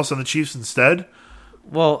target someone else on the Chiefs instead?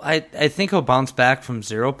 Well, I think he'll bounce back from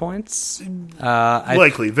 0 points.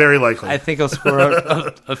 Likely, very likely. I think he'll score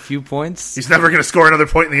a few points. He's never going to score another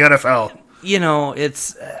point in the NFL.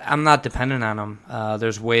 I'm not dependent on him.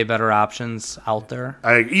 There's way better options out there.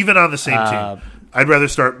 Even on the same team, I'd rather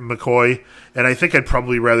start McCoy, and I think I'd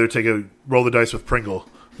probably rather roll the dice with Pringle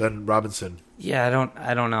than Robinson. Yeah,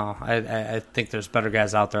 I don't know. I think there's better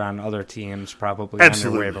guys out there on other teams, probably.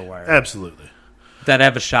 Absolutely. On your waiver wire. Absolutely. That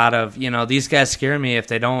have a shot of, these guys scare me if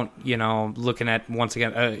they don't, looking at, once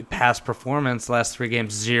again, past performance, last 3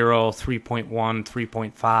 games, 0, 3.1,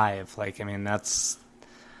 3.5.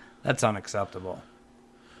 That's unacceptable.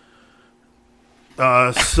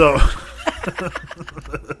 I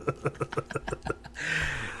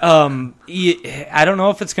don't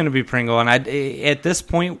know if it's going to be Pringle. And at this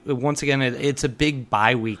point, once again, it's a big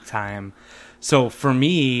bye week time. So for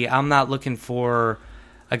me, I'm not looking for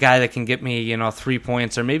a guy that can get me, 3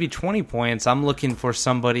 points or maybe 20 points. I'm looking for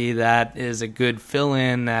somebody that is a good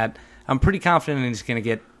fill-in that I'm pretty confident he's going to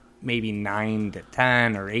get maybe 9 to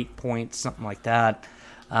 10 or 8 points, something like that,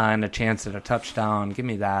 and a chance at a touchdown. Give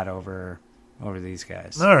me that over these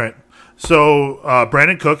guys. All right. So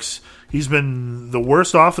Brandon Cooks, he's been the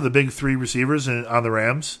worst off of the big 3 receivers on the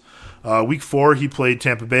Rams. Week 4, he played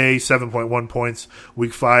Tampa Bay, 7.1 points.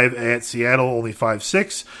 Week 5 at Seattle, only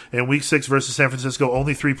 5.6. And Week 6 versus San Francisco,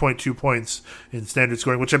 only 3.2 points in standard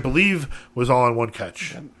scoring, which I believe was all on 1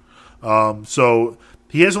 catch. So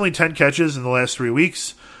He has only 10 catches in the last 3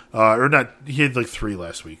 weeks. Or not, he had like 3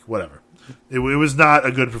 last week. Whatever. It was not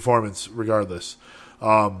a good performance regardless.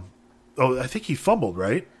 I think he fumbled,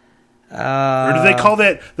 right? Or did they call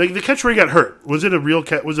that the catch where he got hurt? Was it a real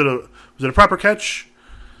catch? Was it a proper catch?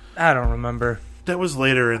 I don't remember. That was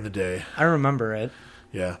later in the day. I remember it.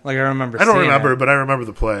 Yeah. Like, I remember I don't seeing remember, it. but I remember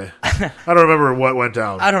the play. I don't remember what went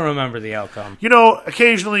down. I don't remember the outcome. You know,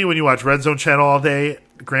 occasionally when you watch Red Zone Channel all day,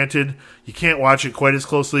 granted, you can't watch it quite as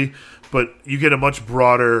closely, but you get a much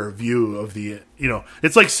broader view of the,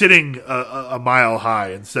 it's like sitting a mile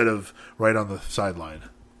high instead of right on the sideline.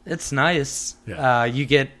 It's nice. Yeah. You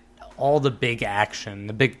get all the big action,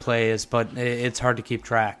 the big plays, but it's hard to keep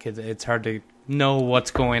track. It's hard to know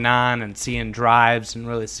what's going on and seeing drives and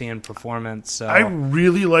really seeing performance. So. I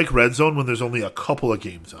really like Red Zone when there's only a couple of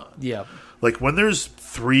games on. Yeah. Like when there's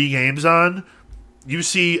 3 games on, you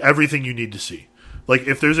see everything you need to see. Like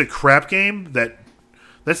if there's a crap game,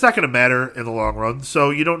 that's not going to matter in the long run,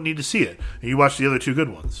 so you don't need to see it. And you watch the other 2 good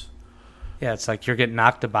ones. Yeah, it's like you're getting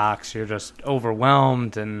knocked a box. You're just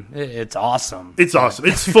overwhelmed, and it's awesome. It's awesome.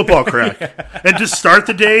 It's football crack. And to start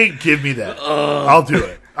the day, give me that. I'll do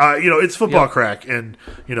it. It's football crack, and,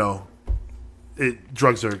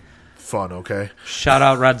 drugs are fun, okay? Shout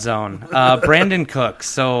out Red Zone. Brandon Cooks.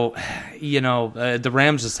 So, the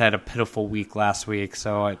Rams just had a pitiful week last week,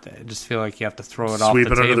 so I just feel like you have to throw it off the Sweep it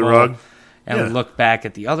table under the rug. and look back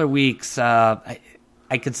at the other weeks. I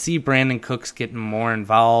could see Brandon Cooks getting more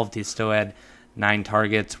involved. He still had 9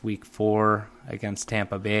 targets week 4 against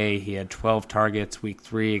Tampa Bay. He had 12 targets week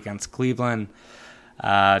 3 against Cleveland.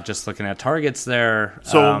 Just looking at targets there.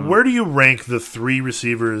 So where do you rank the 3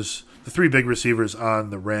 receivers, the 3 big receivers on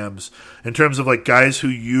the Rams in terms of like guys who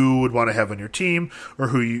you would want to have on your team, or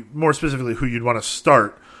more specifically, who you'd want to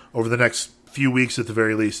start over the next few weeks at the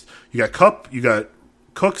very least? You got Kupp, you got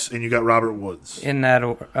Cooks, and you got Robert Woods. In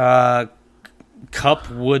that Kupp,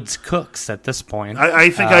 Woods, Cooks at this point. I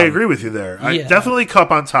think I agree with you there. Yeah. Definitely Kupp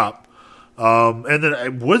on top. And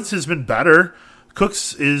then Woods has been better.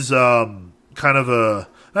 Cooks is kind of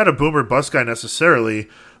not a boomer bust guy necessarily,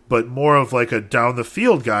 but more of like a down the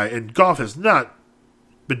field guy. And Goff has not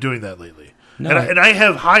been doing that lately. No. And I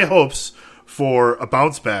have high hopes for a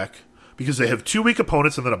bounce back because they have 2 weak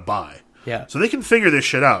opponents and then a bye. Yeah. So they can figure this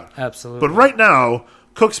shit out. Absolutely. But right now,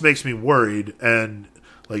 Cooks makes me worried, and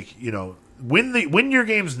win your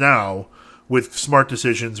games now with smart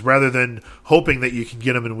decisions rather than hoping that you can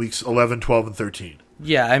get them in weeks 11, 12, and 13.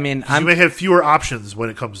 Yeah, I mean, You may have fewer options when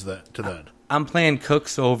it comes to that. I'm playing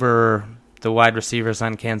Cooks over the wide receivers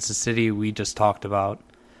on Kansas City we just talked about.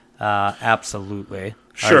 Absolutely.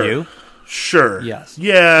 Sure. Are you? Sure. Yes.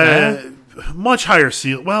 Yeah. Much higher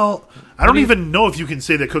ceiling. Well, I don't even know if you can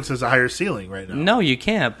say that Cooks has a higher ceiling right now. No, you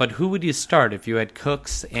can't. But who would you start if you had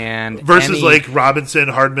Cooks and versus like Robinson,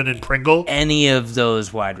 Hardman, and Pringle? Any of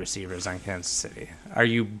those wide receivers on Kansas City? Are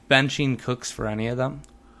you benching Cooks for any of them?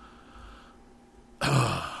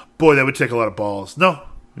 Boy, that would take a lot of balls. No.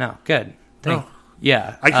 Good. No.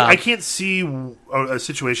 Yeah. I can't see a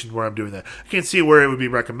situation where I'm doing that. I can't see where it would be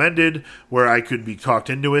recommended, where I could be talked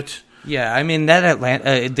into it. Yeah, I mean that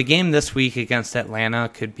the game this week against Atlanta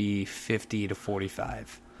could be 50-45.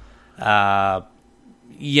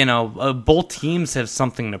 Both teams have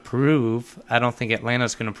something to prove. I don't think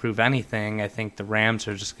Atlanta's going to prove anything. I think the Rams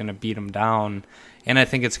are just going to beat them down, and I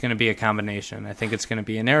think it's going to be a combination. I think it's going to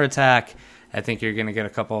be an air attack. I think you're going to get a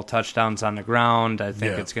couple of touchdowns on the ground. I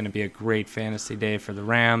think it's going to be a great fantasy day for the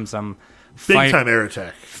Rams. I'm big time air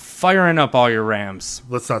attack. Firing up all your Rams.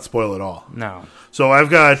 Let's not spoil it all. No. So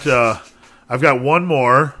I've got one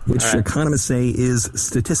more, which economists say is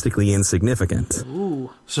statistically insignificant.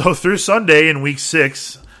 Ooh. So through Sunday in week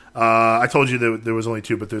 6, I told you that there was only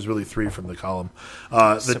 2, but there's really 3 from the column.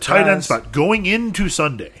 The tight end spot going into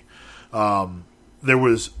Sunday, there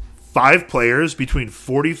was 5 players between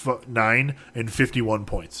 49 and 51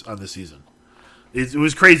 points on the season. It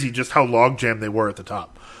was crazy just how log jammed they were at the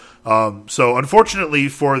top. So unfortunately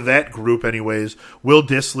for that group anyways, Will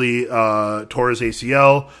Dissly tore his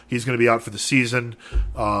ACL. He's going to be out for the season.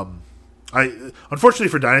 Unfortunately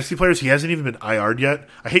for dynasty players, he hasn't even been IR'd yet.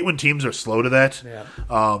 I hate when teams are slow to that. Yeah.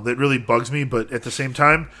 That really bugs me, but at the same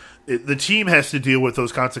time, the team has to deal with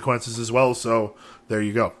those consequences as well, so there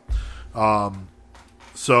you go.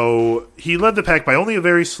 So he led the pack by only a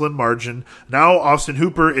very slim margin. Now Austin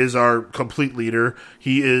Hooper is our complete leader.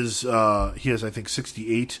 He has I think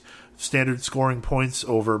 68 standard scoring points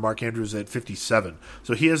over Mark Andrews at 57.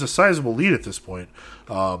 So he has a sizable lead at this point.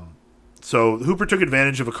 So Hooper took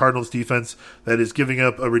advantage of a Cardinals defense that is giving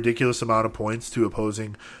up a ridiculous amount of points to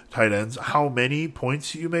opposing tight ends. How many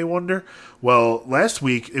points, you may wonder? Well, last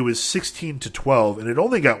week it was 16-12, and it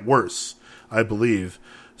only got worse, I believe.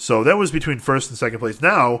 So that was between first and second place.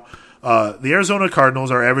 Now, the Arizona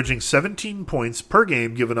Cardinals are averaging 17 points per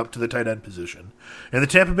game given up to the tight end position. And the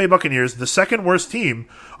Tampa Bay Buccaneers, the second worst team,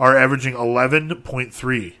 are averaging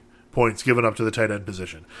 11.3 points given up to the tight end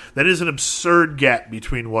position. That is an absurd gap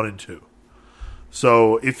between 1 and 2.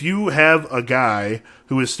 So if you have a guy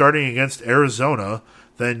who is starting against Arizona,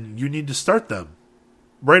 then you need to start them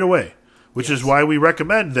right away, which is why we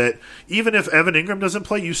recommend that even if Evan Ingram doesn't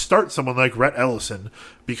play, you start someone like Rhett Ellison,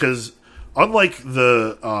 because unlike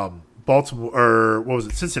the Baltimore, or what was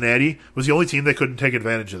it, Cincinnati was the only team that couldn't take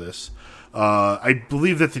advantage of this. I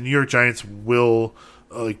believe that the New York Giants will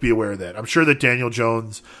be aware of that. I'm sure that Daniel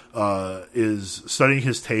Jones is studying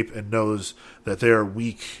his tape and knows that they are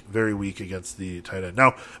weak, very weak against the tight end.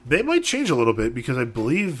 Now, they might change a little bit because I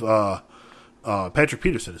believe Patrick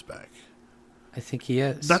Peterson is back. I think he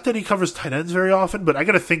is. Not that he covers tight ends very often, but I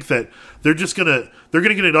got to think that they're gonna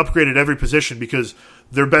get it upgraded at every position because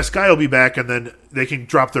their best guy will be back, and then they can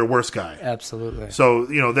drop their worst guy. Absolutely. So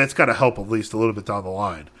that's got to help at least a little bit down the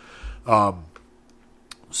line.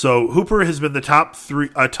 So Hooper has been the top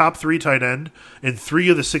three tight end in 3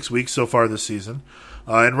 of the 6 weeks so far this season.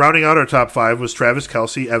 And rounding out our top 5 was Travis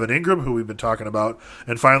Kelce, Evan Ingram, who we've been talking about,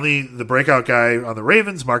 and finally the breakout guy on the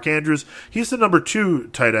Ravens, Mark Andrews. He's the number 2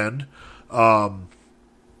 tight end.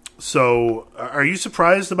 So are you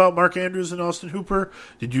surprised about Mark Andrews and Austin Hooper?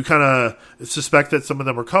 Did you kind of suspect that some of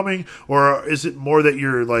them were coming, or is it more that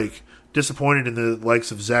you're disappointed in the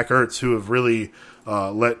likes of Zach Ertz, who have really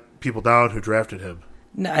let people down who drafted him?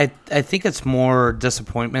 No, I think it's more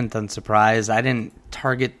disappointment than surprise. I didn't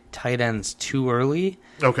target tight ends too early.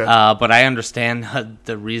 Okay. But I understand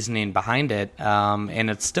the reasoning behind it, and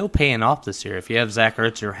it's still paying off this year. If you have Zach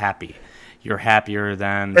Ertz, you're happy. You're happier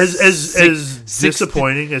than... As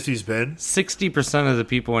disappointing as he's been. 60% of the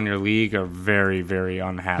people in your league are very, very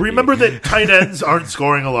unhappy. Remember that tight ends aren't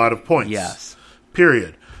scoring a lot of points. Yes.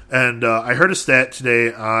 Period. And I heard a stat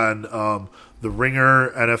today on the Ringer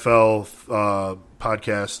NFL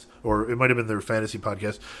podcast, or it might have been their fantasy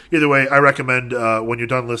podcast. Either way, I recommend when you're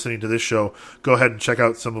done listening to this show, go ahead and check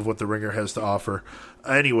out some of what the Ringer has to offer.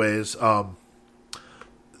 Anyways,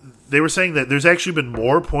 they were saying that there's actually been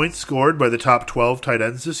more points scored by the top 12 tight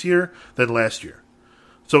ends this year than last year.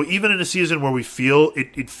 So even in a season where we feel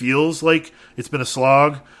it feels like it's been a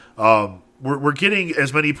slog, we're getting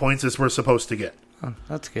as many points as we're supposed to get. Oh,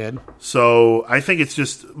 that's good. So I think it's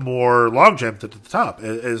just more logjam at the top.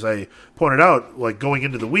 As I pointed out, going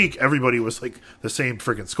into the week, everybody was the same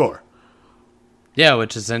freaking score. Yeah,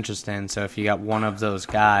 which is interesting. So if you got one of those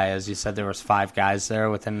guys, you said there was 5 guys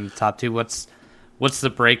there within the top 2. What's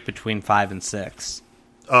the break between 5 and 6?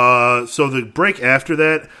 So the break after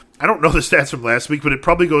that, I don't know the stats from last week, but it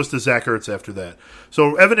probably goes to Zach Ertz after that.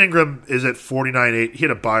 So Evan Ingram is at 49.8. He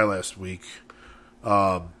had a bye last week.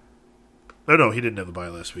 No, he didn't have a bye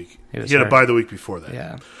last week. He had a bye the week before that.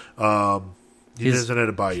 Yeah. He hasn't had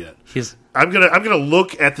a bye yet. I'm gonna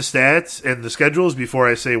look at the stats and the schedules before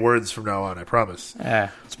I say words from now on. I promise.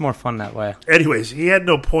 It's more fun that way. Anyways, he had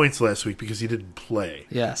no points last week because he didn't play.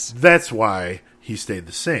 Yes. That's why he stayed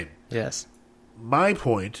the same. Yes. My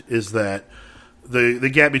point is that the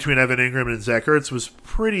gap between Evan Ingram and Zach Ertz was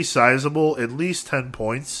pretty sizable, at least 10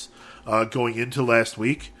 points going into last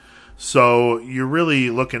week. So you're really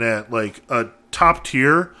looking at a top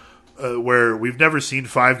tier where we've never seen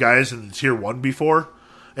 5 guys in the tier 1 before.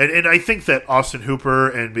 And I think that Austin Hooper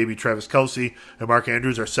and maybe Travis Kelce and Mark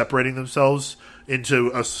Andrews are separating themselves into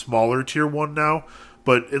a smaller tier 1 now.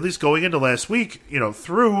 But at least going into last week,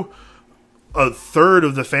 through a third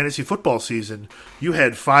of the fantasy football season, you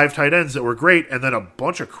had 5 tight ends that were great and then a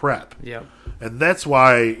bunch of crap. Yep. And that's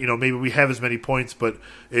why, maybe we have as many points, but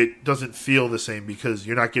it doesn't feel the same because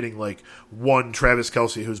you're not getting one Travis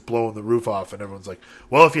Kelce who's blowing the roof off and everyone's like,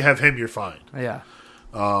 well, if you have him, you're fine. Yeah.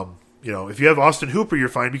 If you have Austin Hooper, you're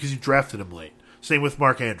fine because you drafted him late. Same with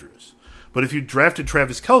Mark Andrews. But if you drafted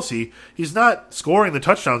Travis Kelce, he's not scoring the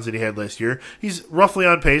touchdowns that he had last year. He's roughly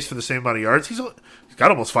on pace for the same amount of yards. He's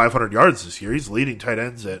got almost 500 yards this year. He's leading tight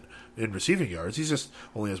ends in receiving yards. He's just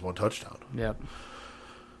only has 1 touchdown. Yep.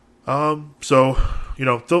 So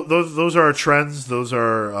those are our trends. Those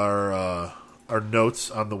are our notes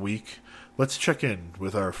on the week. Let's check in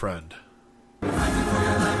with our friend.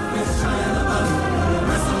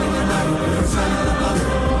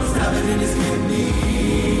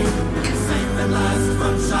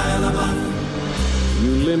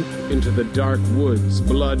 You limp into the dark woods,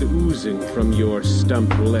 blood oozing from your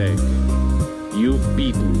stumped leg. You've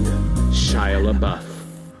beaten Shia LaBeouf.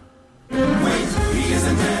 Wait, he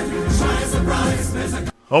isn't dead. Shia, surprise, there's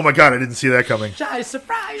a... Oh my god, I didn't see that coming. Shia,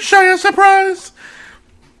 surprise! Shia, surprise!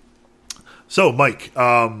 So, Mike,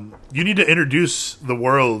 you need to introduce the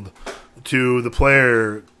world to the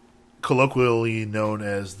player colloquially known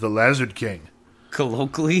as the Lazard King.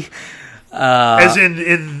 Colloquially? As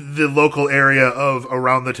in the local area of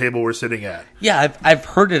around the table we're sitting at. Yeah, I've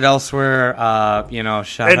heard it elsewhere, shout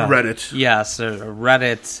And out. Reddit. Yes,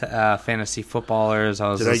 Reddit, fantasy footballers.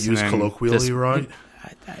 Did I use colloquially right?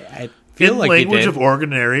 I feel in like language you of did.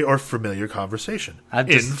 ordinary or familiar conversation.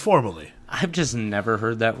 Informally. I've just never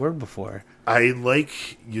heard that word before. I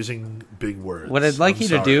like using big words. What I'd like I'm you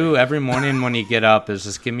sorry. to do every morning when you get up is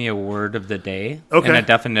just give me a word of the day Okay. and a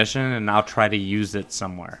definition, and I'll try to use it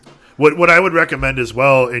somewhere. What I would recommend as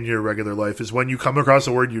well in your regular life is when you come across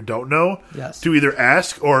a word you don't know, Yes. to either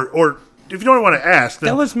ask or if you don't want to ask, then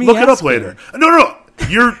That was me look it up asking. later. No.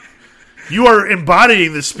 You are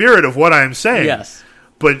embodying the spirit of what I'm saying. Yes.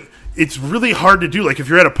 But it's really hard to do. Like if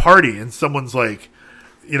you're at a party and someone's like,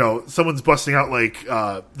 someone's busting out like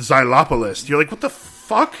Xylopolis, you're like, what the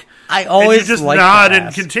fuck? I always and you just like nod to and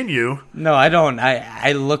ask. continue. No, I don't.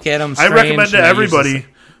 I look at them I strange. recommend to and I use everybody, this-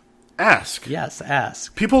 ask. Yes,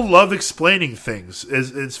 ask. People love explaining things,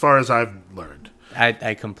 as far as I've learned.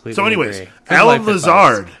 I completely So anyways, agree. Good Alan life advice.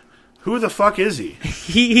 Lazard, who the fuck is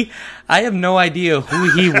he? I have no idea who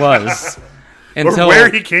he was Or until where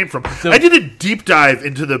he came from. I did a deep dive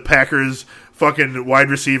into the Packers fucking wide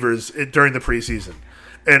receivers during the preseason.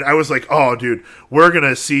 And I was like, oh, dude, we're going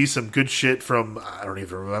to see some good shit from, I don't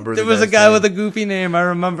even remember. there was a guy with a goofy name. I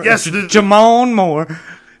remember. Yes, Jamon Moore.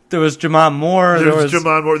 There was Jamon Moore. There was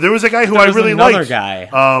Jamon Moore. There was a guy who there I was really another liked.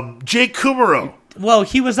 guy. Jake Kumaro. Well,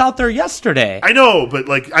 he was out there yesterday, I know, but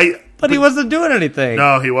but he wasn't doing anything.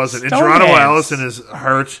 No, he wasn't. And Stonehands. Geronimo Allison is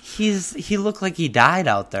hurt. He looked like he died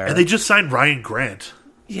out there. And they just signed Ryan Grant.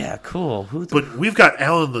 Yeah, cool. But we've got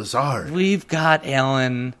Alan Lazard. We've got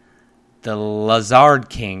Alan, the Lazard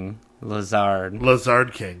King. Lazard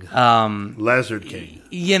King. Lazard King.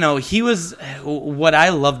 He was what I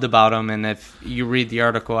loved about him, and if you read the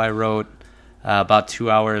article I wrote about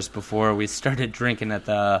 2 hours before we started drinking at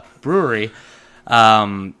the brewery,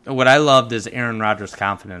 what I loved is Aaron Rodgers'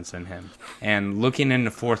 confidence in him. And looking in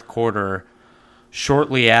the fourth quarter,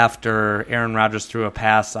 shortly after Aaron Rodgers threw a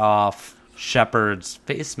pass off Shepard's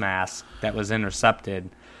face mask that was intercepted,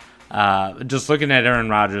 just looking at Aaron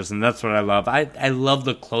Rodgers, and that's what I love. I love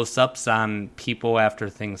the close-ups on people after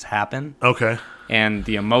things happen. Okay. And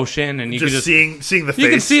the emotion, and you Just can just seeing the face. you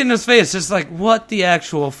can see it in his face, just like, what the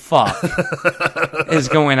actual fuck is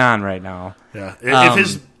going on right now? Yeah. If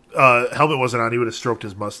his helmet wasn't on, he would have stroked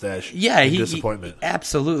his mustache. Yeah, in disappointment.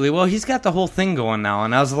 Absolutely. Well, he's got the whole thing going now,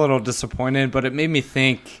 and I was a little disappointed, but it made me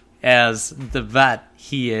think, as the vet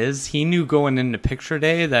he is, he knew going into picture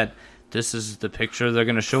day that this is the picture they're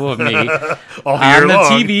going to show of me all on year the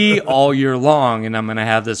long. TV all year long, and I'm going to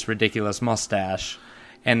have this ridiculous mustache.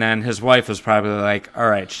 And then his wife was probably like, all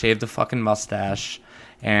right, shave the fucking mustache,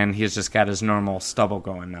 and he's just got his normal stubble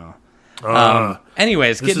going now.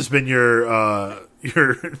 Anyways, This has been your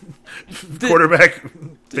quarterback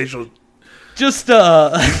facial. just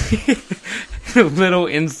a little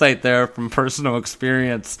insight there from personal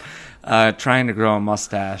experience trying to grow a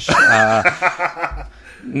mustache.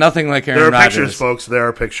 Nothing like Aaron There are Rodgers. pictures, folks. There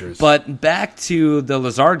are pictures. But back to the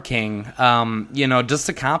Lazard King, just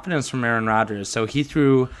the confidence from Aaron Rodgers. So he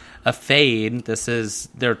threw a fade. This is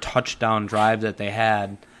their touchdown drive that they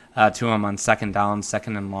had to him on second down,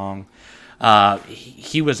 second and long.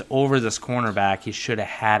 He was over this cornerback. He should have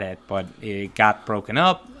had it, but it got broken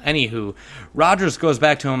up. Anywho, Rodgers goes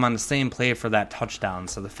back to him on the same play for that touchdown.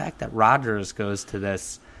 So the fact that Rodgers goes to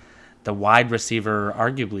the wide receiver,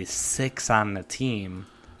 arguably 6 on the team,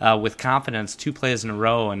 with confidence, 2 plays in a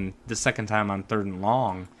row, and the second time on third and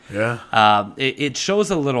long. Yeah. It shows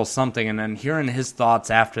a little something, and then hearing his thoughts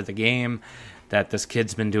after the game, that this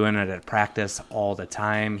kid's been doing it at practice all the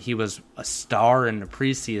time. He was a star in the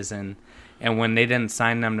preseason, and when they didn't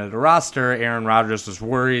sign them to the roster, Aaron Rodgers was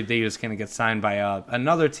worried that he was going to get signed by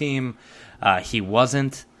another team. He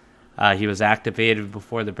wasn't. He was activated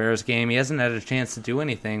before the Bears game. He hasn't had a chance to do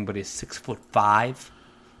anything, but he's 6'5",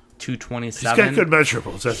 227. He's got good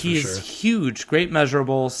measurables, that's He's for sure. huge, great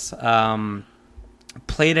measurables.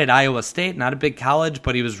 Played at Iowa State, not a big college,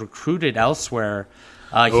 but he was recruited elsewhere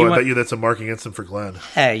I bet you that's a mark against him for Glenn.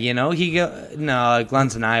 Hey,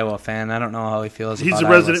 Glenn's an Iowa fan. I don't know how he feels. He's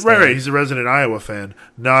about a resident, Iowa State. right? He's a resident Iowa fan,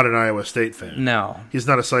 not an Iowa State fan. No, he's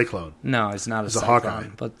not a Cyclone. No, he's not he's a Cyclone. Hawkeye.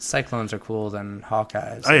 But Cyclones are cooler than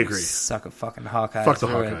Hawkeyes. I agree. Suck a fucking Hawkeye. Fuck the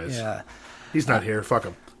Hawkeyes. Yeah, he's not here. Fuck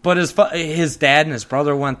him. But his dad and his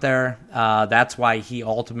brother went there. That's why he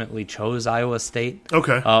ultimately chose Iowa State.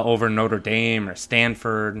 Okay. Over Notre Dame or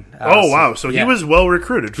Stanford. Wow. So he was well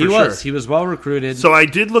recruited for sure. He was well recruited. So I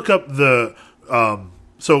did look up the.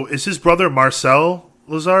 So is his brother Marcel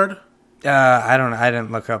Lazard? I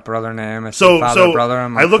didn't look up brother name. I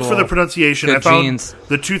looked for the pronunciation. Good I found genes.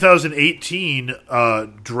 the 2018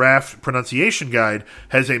 draft pronunciation guide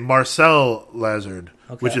has a Marcel Lazard,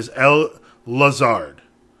 which is Lazard.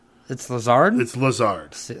 It's Lazard? It's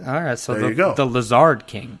Lazard. All right, so there you go. The Lazard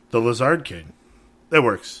King. The Lazard King. That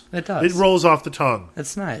works. It does. It rolls off the tongue.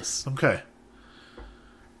 It's nice. Okay.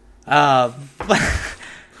 So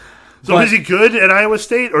is he good at Iowa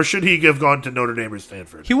State, or should he have gone to Notre Dame or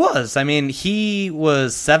Stanford? He was. I mean, he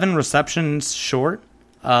was 7 receptions short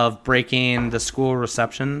of breaking the school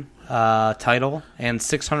reception title and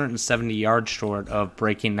 670 yards short of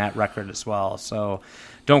breaking that record as well. So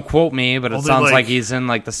don't quote me, but it sounds like he's in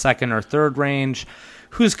like the second or third range.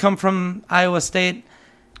 Who's come from Iowa State?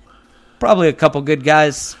 Probably a couple good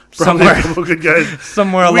guys somewhere.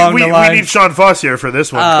 Somewhere along the line. We need Sean Foss here for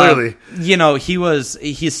this one, clearly.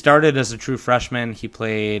 He started as a true freshman. He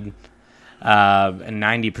played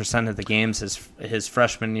 90% of the games his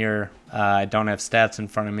freshman year. I don't have stats in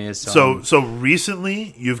front of me. So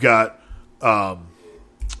recently you've got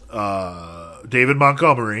David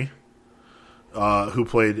Montgomery, who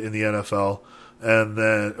played in the NFL,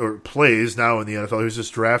 or plays now in the NFL. He was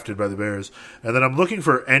just drafted by the Bears. And then I'm looking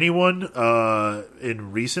for anyone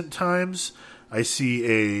in recent times. I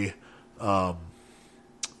see a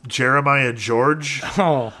Jeremiah George.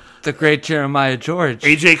 Oh, the great Jeremiah George.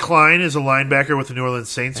 AJ Klein is a linebacker with the New Orleans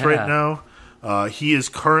Saints right now. He is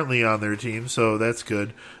currently on their team, so that's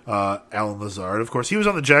good. Alan Lazard, of course. He was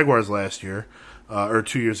on the Jaguars last year, or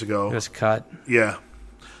 2 years ago. He was cut. Yeah.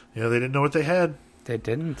 They didn't know what they had. They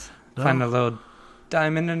didn't. No. Find a little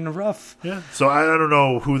diamond in the rough. Yeah. So I don't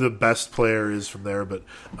know who the best player is from there, but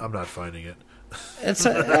I'm not finding it. It's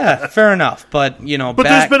fair enough, but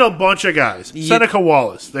there's been a bunch of guys. Seneca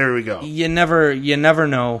Wallace, there we go. You never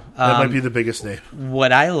know. That might be the biggest name.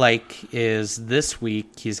 What I like is this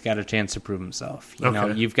week he's got a chance to prove himself.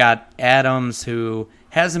 You've got Adams, who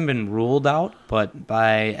hasn't been ruled out, but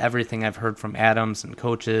by everything I've heard from Adams and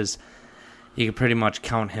coaches, you can pretty much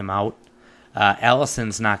count him out.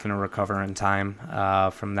 Allison's not going to recover in time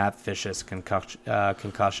from that vicious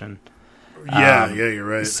concussion. You're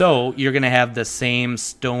right. So you're going to have the same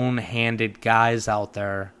stone-handed guys out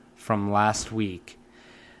there from last week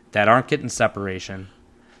that aren't getting separation.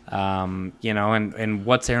 And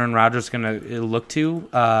what's Aaron Rodgers going to look to?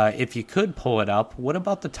 If you could pull it up, what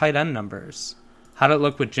about the tight end numbers? How'd it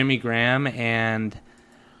look with Jimmy Graham and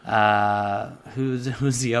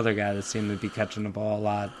who's the other guy that seemed to be catching the ball a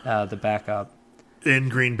lot, the backup? In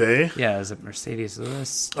Green Bay? Yeah, is it Mercedes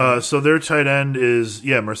Lewis? So their tight end is,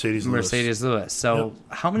 Mercedes Lewis. Mercedes Lewis. So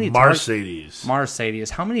how many Mercedes.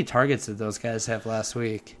 How many targets did those guys have last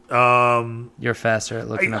week? You're faster at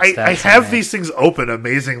looking up stats. I have these things open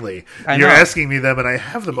amazingly. You're asking me them, and I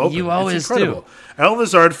have them open. You always do. Alan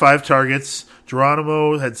Lazard, 5 targets.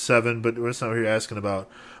 Geronimo had 7, but that's not what you're asking about.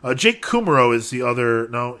 Jake Kumaro is the other.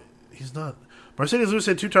 No, he's not. Mercedes Lewis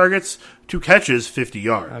had 2 targets, 2 catches, 50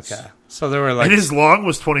 yards. Okay. So there were and his long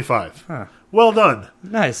was 25. Huh. Well done.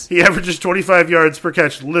 Nice. He averages 25 yards per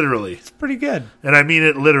catch, literally. It's pretty good. And I mean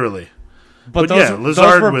it literally. But those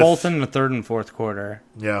were both in the third and fourth quarter.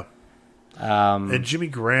 Yeah. And Jimmy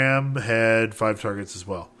Graham had 5 targets as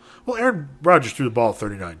well. Well, Aaron Rodgers threw the ball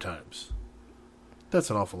 39 times. That's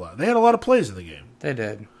an awful lot. They had a lot of plays in the game. They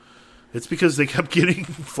did. It's because they kept getting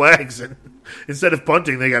flags, and instead of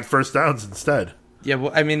punting, they got first downs instead. Yeah,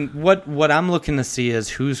 well, I mean, what I'm looking to see is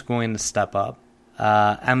who's going to step up.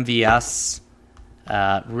 MVS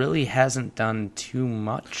really hasn't done too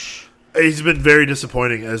much. He's been very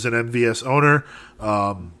disappointing as an MVS owner.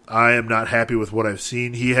 I am not happy with what I've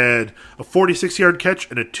seen. He had a 46-yard catch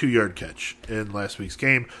and a 2-yard catch in last week's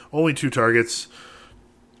game. Only 2 targets.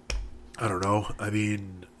 I don't know. I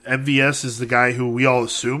mean, MVS is the guy who we all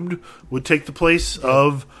assumed would take the place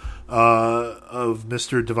of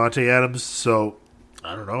Mr. Devontae Adams. So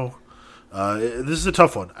I don't know. This is a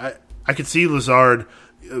tough one. I could see Lazard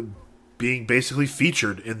being basically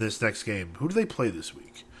featured in this next game. Who do they play this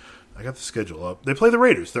week? I got the schedule up. They play the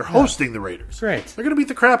Raiders. They're hosting the Raiders. Great. They're going to beat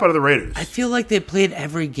the crap out of the Raiders. I feel like they played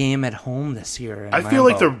every game at home this year. I feel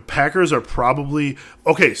like the Packers are probably...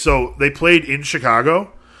 Okay, so they played in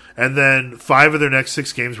Chicago, and then 5 of their next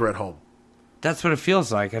 6 games were at home. That's what it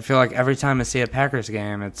feels like. I feel like every time I see a Packers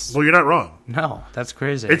game, it's... Well, you're not wrong. No, that's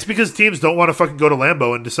crazy. It's because teams don't want to fucking go to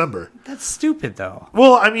Lambeau in December. That's stupid, though.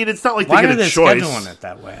 Well, I mean, it's not like Why they get are they a choice. scheduling it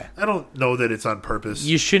that way? I don't know that it's on purpose.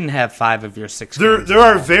 You shouldn't have 5 of your 6 There games.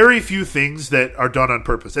 are very few things that are done on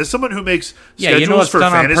purpose. As someone who makes schedules you know what's for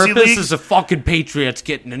done on fantasy purpose leagues, is the fucking Patriots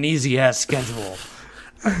getting an easy-ass schedule.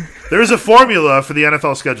 there's a formula for the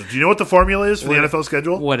NFL schedule. Do you know what the formula is for the NFL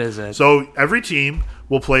schedule? What is it? So every team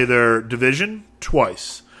will play their division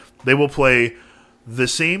twice. They will play the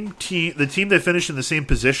team that finished in the same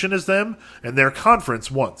position as them, and their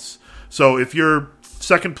conference once. So if you're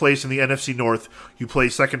second place in the NFC North, you play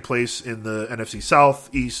second place in the NFC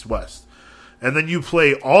South, East, West. And then you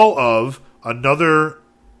play all of another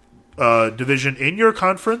division in your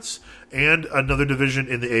conference and another division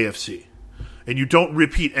in the AFC. And you don't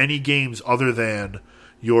repeat any games other than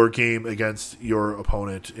your game against your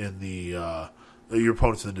opponent in the your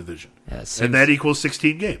opponents in the division. Yeah, and that equals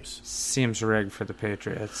 16 games. Seems rigged for the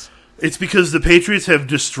Patriots. It's because the Patriots have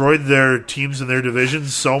destroyed their teams in their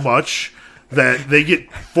divisions so much that they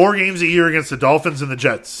get 4 games a year against the Dolphins and the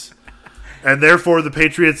Jets. And therefore the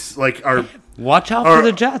Patriots are Watch out for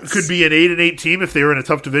the Jets. Could be an 8-8 team if they were in a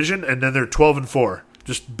tough division, and then they're 12-4.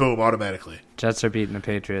 Just boom, automatically. Jets are beating the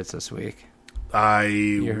Patriots this week.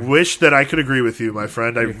 I wish that I could agree with you, my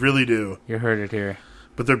friend. I really do. You heard it here.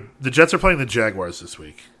 But the Jets are playing the Jaguars this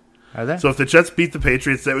week. Are they? So if the Jets beat the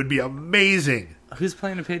Patriots, that would be amazing. Who's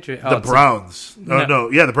playing the Patriots? The Browns.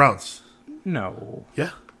 Yeah, the Browns. No.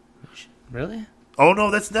 Yeah. Really? Oh,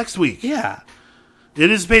 no, that's next week. Yeah. It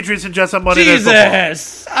is Patriots and Jets on Monday Night Football.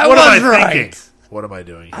 Jesus! I what was am I right. thinking? What am I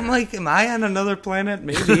doing here? I'm like, am I on another planet?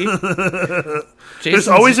 Maybe. There's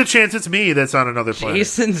always a chance it's me that's on another planet.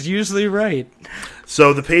 Jason's usually right.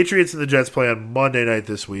 So the Patriots and the Jets play on Monday night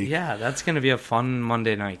this week. Yeah, that's going to be a fun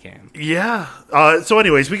Monday night game. Yeah. So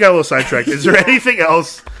anyways, we got a little sidetracked. Is there anything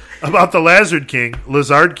else about the Lazard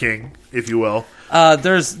King, if you will?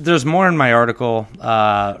 There's more in my article.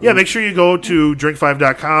 Make sure you go to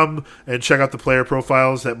drink5.com and check out the player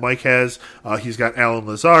profiles that Mike has. He's got Alan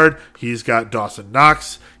Lazard. He's got Dawson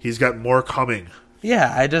Knox. He's got more coming.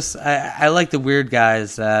 Yeah, I like the weird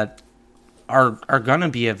guys that are going to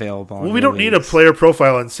be available. Well, we don't need a player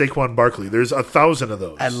profile on Saquon Barkley. There's 1,000 of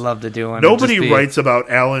those. I'd love to do one. Nobody writes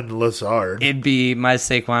about Alan Lazard. It'd be my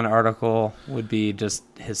Saquon article would be just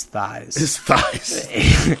his thighs. His thighs.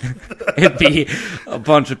 It'd be a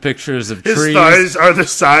bunch of pictures of trees. His thighs are the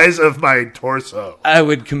size of my torso. I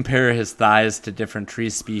would compare his thighs to different tree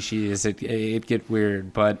species. It'd get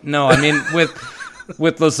weird, but no, I mean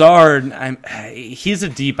with Lazard, he's a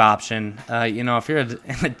deep option. If you're in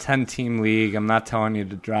a 10-team league, I'm not telling you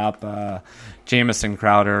to drop Jamison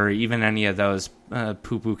Crowder or even any of those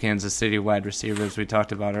poo-poo Kansas City wide receivers we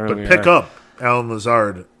talked about earlier. But pick up Alan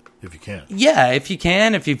Lazard if you can. Yeah, if you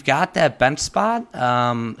can. If you've got that bench spot,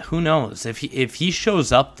 who knows? If he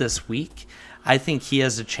shows up this week, I think he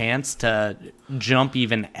has a chance to jump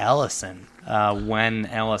even Ellison when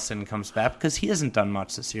Ellison comes back, because he hasn't done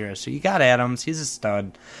much this year. So you got Adams, he's a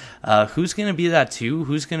stud. Who's going to be that 2?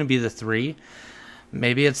 Who's going to be the 3?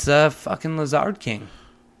 Maybe it's fucking Lazard King.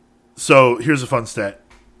 So here's a fun stat.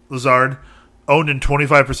 Lazard owned in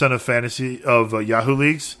 25% of fantasy of Yahoo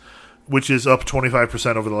leagues, which is up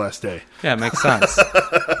 25% over the last day. Yeah, it makes sense.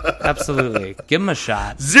 Absolutely. Give him a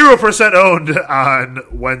shot. 0%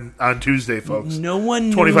 owned on Tuesday, folks. No one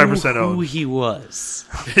knew 25% who owned. he was.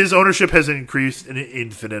 His ownership has increased an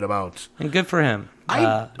infinite amount. And good for him.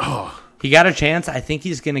 He got a chance. I think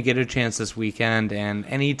he's going to get a chance this weekend, and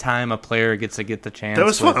anytime a player gets to get the chance. That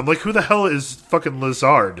was fun. I'm like, who the hell is fucking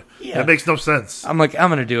Lazard? Yeah. That makes no sense. I'm like, I'm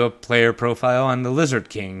going to do a player profile on the Lizard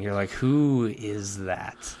King. You're like, who is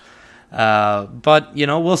that? But,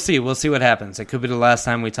 we'll see. We'll see what happens. It could be the last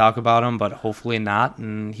time we talk about him, but hopefully not,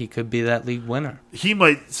 and he could be that league winner. He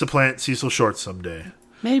might supplant Cecil Short someday.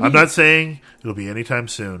 Maybe. I'm not saying it'll be anytime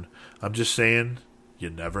soon. I'm just saying you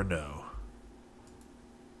never know.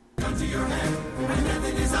 Gun to your head, and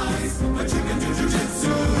nothing is ice, but you can do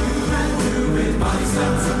jujitsu. Do it, body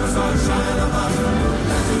slam, superstar, Shia LaBeouf.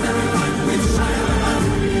 Legendary fight with Shia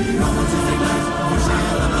LaBeouf. Normal Tuesday night for Shia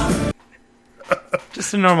LaBeouf.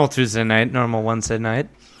 Just a normal Tuesday night, normal Wednesday night.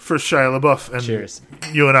 For Shia LaBeouf and Cheers.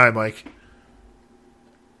 You and I, Mike.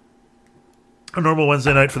 A normal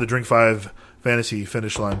Wednesday night for the Drink 5 Fantasy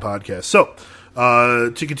Finish Line podcast. So,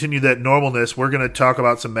 to continue that normalness, we're going to talk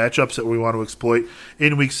about some matchups that we want to exploit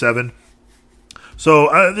in Week 7.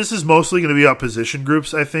 So this is mostly going to be about position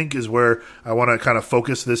groups, I think, is where I want to kind of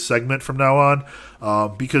focus this segment from now on,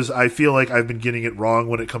 because I feel like I've been getting it wrong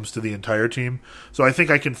when it comes to the entire team. So I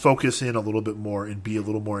think I can focus in a little bit more and be a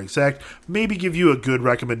little more exact, maybe give you a good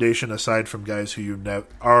recommendation aside from guys who you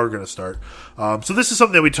are going to start. So this is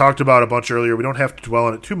something that we talked about a bunch earlier. We don't have to dwell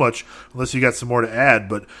on it too much unless you got some more to add.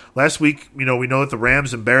 But last week, we know that the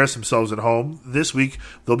Rams embarrassed themselves at home. This week,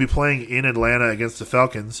 they'll be playing in Atlanta against the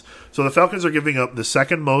Falcons. So the Falcons are giving up the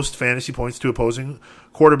second most fantasy points to opposing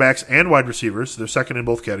quarterbacks and wide receivers. They're second in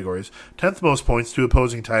both categories. 10th most points to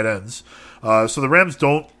opposing tight ends. So the Rams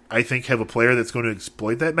don't, I think, have a player that's going to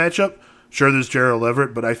exploit that matchup. Sure, there's Gerald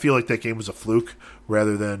Everett, but I feel like that game was a fluke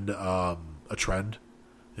rather than a trend,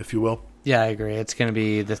 if you will. Yeah, I agree. It's going to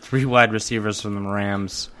be the 3 wide receivers from the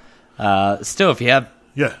Rams. Still, if you have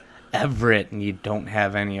Everett and you don't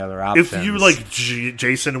have any other options. If you like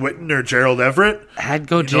Jason Witten or Gerald Everett, I'd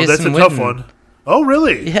go Jason Witten. That's a tough one. Oh,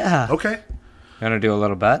 really? Yeah. Okay. You want to do a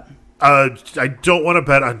little bet? I don't want to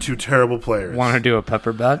bet on 2 terrible players. Want to do a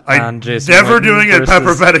pepper bet I'm on Jason never Witten doing a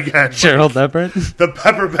pepper bet again. Gerald Everett? The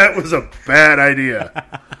pepper bet was a bad idea.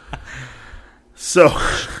 So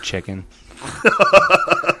Chicken.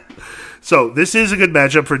 So this is a good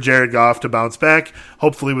matchup for Jared Goff to bounce back,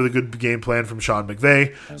 hopefully with a good game plan from Sean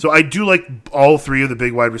McVay. So I do like all 3 of the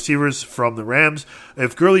big wide receivers from the Rams.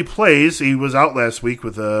 If Gurley plays, he was out last week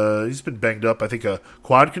with he's been banged up, I think a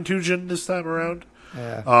quad contusion this time around.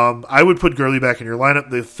 Yeah. I would put Gurley back in your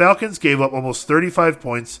lineup. The Falcons gave up almost 35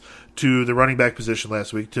 points to the running back position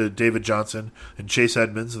last week to David Johnson and Chase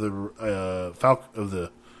Edmonds of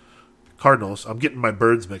the Cardinals. I'm getting my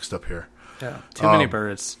birds mixed up here. Yeah. Too many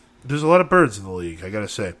birds. There's a lot of birds in the league, I gotta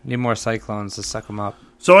say. Need more cyclones to suck them up.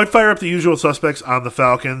 So I'd fire up the usual suspects on the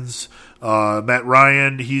Falcons. Matt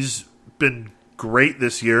Ryan, he's been great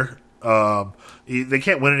this year. They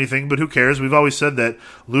can't win anything, but who cares? We've always said that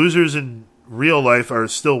losers in real life are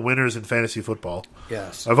still winners in fantasy football.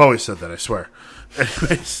 Yes. I've always said that, I swear.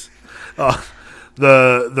 Anyways,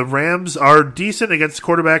 the Rams are decent against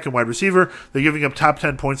quarterback and wide receiver. They're giving up top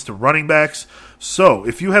 10 points to running backs. So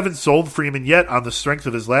if you haven't sold Freeman yet on the strength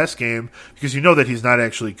of his last game, because you know that he's not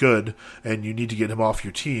actually good, and you need to get him off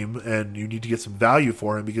your team, and you need to get some value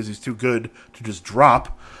for him because he's too good to just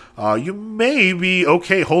drop, you may be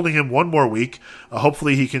okay holding him one more week.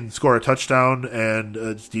 Hopefully he can score a touchdown and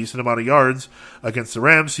a decent amount of yards against the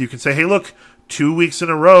Rams. So you can say, hey, look, 2 weeks in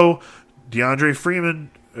a row, Devontae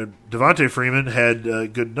Freeman had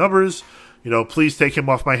good numbers. Please take him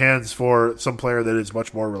off my hands for some player that is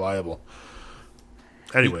much more reliable.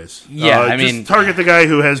 Anyways, just target the guy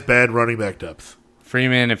who has bad running back depth.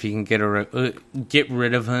 Freeman, if you can get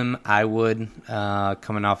rid of him, I would.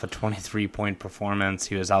 Coming off a 23-point performance,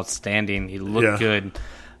 he was outstanding. He looked good,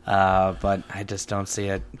 but I just don't see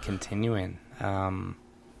it continuing.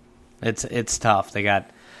 It's tough. They got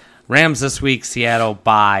Rams this week, Seattle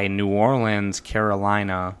bye, New Orleans,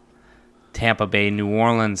 Carolina, Tampa Bay, New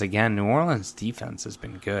Orleans again. New Orleans defense has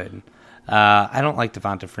been good. I don't like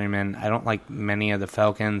Devonta Freeman. I don't like many of the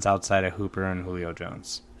Falcons outside of Hooper and Julio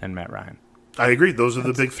Jones and Matt Ryan. I agree. Those are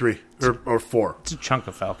the big 3 or 4. It's a chunk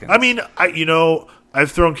of Falcons. I mean,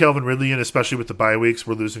 I've thrown Calvin Ridley in, especially with the bye weeks.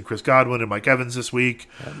 We're losing Chris Godwin and Mike Evans this week.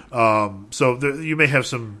 So you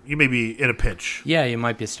may be in a pinch. Yeah, you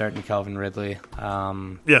might be starting Calvin Ridley.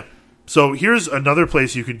 Yeah. So here's another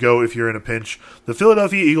place you could go if you're in a pinch. The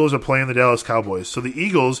Philadelphia Eagles are playing the Dallas Cowboys. So the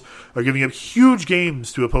Eagles are giving up huge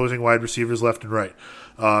games to opposing wide receivers left and right.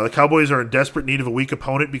 The Cowboys are in desperate need of a weak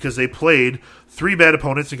opponent because they played 3 bad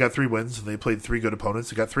opponents and got 3 wins, and they played 3 good opponents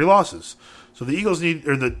and got 3 losses. So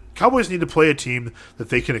the Cowboys need to play a team that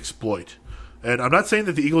they can exploit. And I'm not saying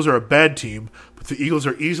that the Eagles are a bad team, but the Eagles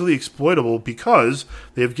are easily exploitable because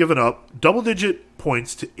they have given up double-digit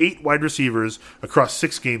points to 8 wide receivers across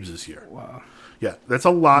 6 games this year. Wow. Yeah, that's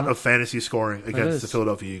a lot of fantasy scoring against the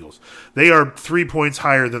Philadelphia Eagles. They are 3 points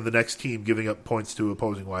higher than the next team giving up points to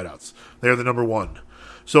opposing wideouts. They are the number 1.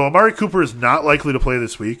 So Amari Cooper is not likely to play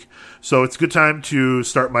this week. So it's a good time to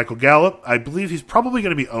start Michael Gallup. I believe he's probably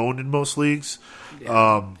going to be owned in most leagues.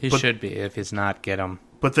 Yeah, he should be. If he's not, get him.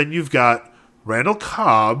 But then you've got Randall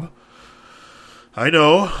Cobb. I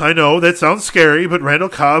know, that sounds scary, but Randall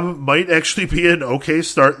Cobb might actually be an okay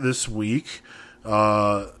start this week.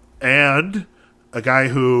 And a guy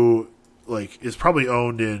who is probably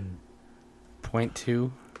owned in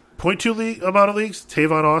 0.2 league amount of leagues,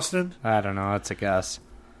 Tavon Austin. I don't know, that's a guess.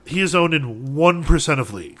 He is owned in 1%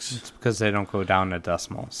 of leagues. It's because they don't go down to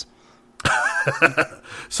decimals.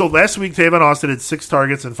 So last week, Tavon Austin had 6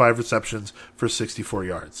 targets and 5 receptions for 64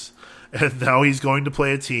 yards. And now he's going to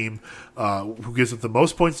play a team who gives up the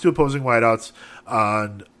most points to opposing wideouts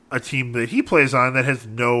on a team that he plays on that has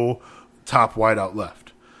no top wideout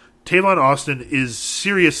left. Tavon Austin is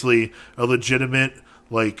seriously a legitimate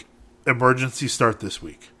emergency start this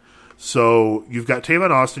week. So you've got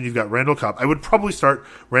Tavon Austin, you've got Randall Cobb. I would probably start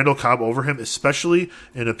Randall Cobb over him, especially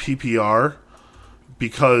in a PPR,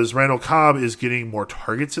 because Randall Cobb is getting more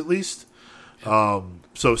targets at least.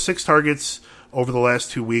 So 6 targets over the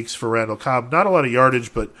last 2 weeks for Randall Cobb. Not a lot of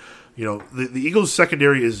yardage, but the Eagles'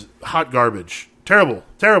 secondary is hot garbage. Terrible.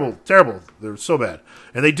 They're so bad.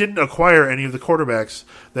 And they didn't acquire any of the quarterbacks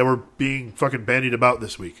that were being fucking bandied about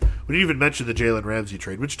this week. We didn't even mention the Jalen Ramsey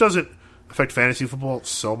trade, which doesn't affect fantasy football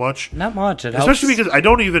so much. Not much. It Especially helps. because I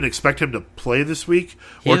don't even expect him to play this week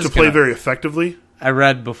or to play very effectively. I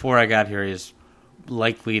read before I got here he's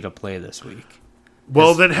likely to play this week.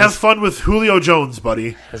 Well, then have fun with Julio Jones,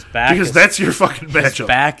 buddy. His back because that's your fucking his matchup.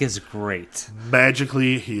 back is great.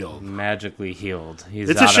 Magically healed.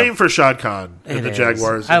 It's a shame for Shad Khan and the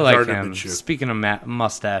Jaguars. I and like Gardner him. Minshew. Speaking of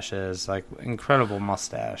mustaches, incredible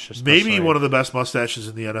mustache. Maybe one of the best mustaches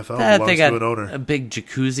in the NFL belongs they got to an owner. a big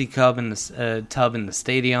jacuzzi tub in the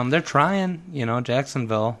stadium. They're trying,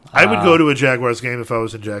 Jacksonville. I would go to a Jaguars game if I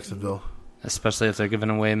was in Jacksonville. Especially if they're giving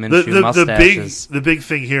away Minshew mustaches. The big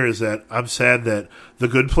thing here is that I'm sad that the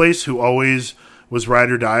good place, who always was ride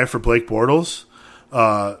or die for Blake Bortles,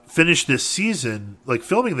 finished this season,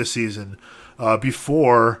 filming this season,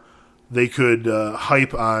 before they could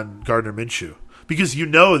hype on Gardner Minshew. Because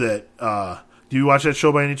that... do you watch that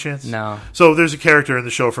show by any chance? No. So there's a character in the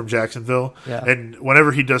show from Jacksonville, yeah. And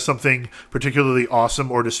whenever he does something particularly awesome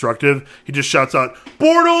or destructive, he just shouts out,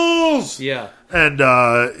 "Bortles!" Yeah. And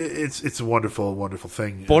it's a wonderful, wonderful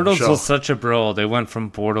thing. Bortles was such a bro. They went from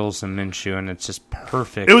Bortles and Minshew, and it's just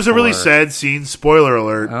perfect. It was a really sad scene, spoiler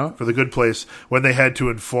alert, Oh? for The Good Place, when they had to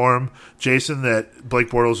inform Jason that Blake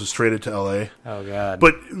Bortles was traded to L.A. Oh, God.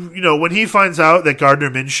 But, when he finds out that Gardner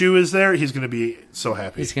Minshew is there, he's going to be so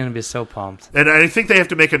happy. He's going to be so pumped. And I think they have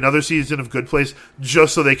to make another season of Good Place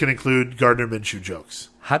just so they can include Gardner Minshew jokes.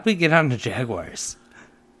 How'd we get on the Jaguars?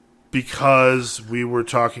 Because we were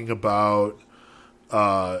talking about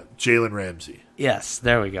Jalen Ramsey. Yes,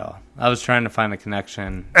 there we go. I was trying to find a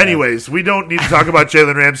connection. Anyways, we don't need to talk about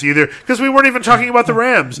Jalen Ramsey either, because we weren't even talking about the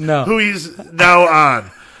Rams, who he's now on.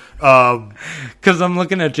 Because I'm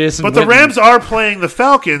looking at Jason But Witten. the Rams are playing the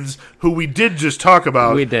Falcons, who we did just talk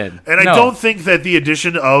about. We did. And I don't think that the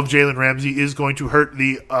addition of Jalen Ramsey is going to hurt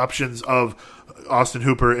the options of Austin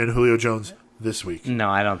Hooper and Julio Jones this week. No,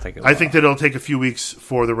 I don't think it will. I think that it'll take a few weeks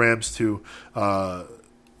for the Rams to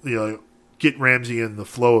get Ramsey in the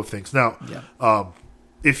flow of things. Now,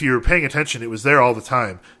 if you're paying attention, it was there all the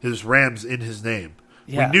time. There's Rams in his name.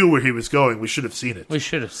 Yeah. We knew where he was going. We should have seen it. We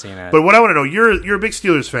should have seen it. But what I want to know, you're a big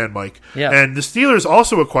Steelers fan, Mike. Yeah. And the Steelers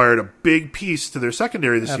also acquired a big piece to their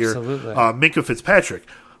secondary this year, Minkah Fitzpatrick.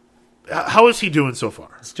 How is he doing so far?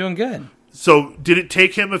 He's doing good. So did it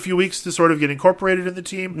take him a few weeks to sort of get incorporated in the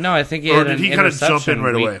team? No, I think he or had did an he kind of jump in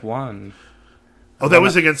right week away? 1. Oh, that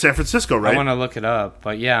was against San Francisco, right? I want to look it up,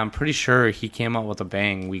 but yeah, I'm pretty sure he came out with a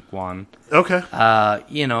bang week 1. Okay.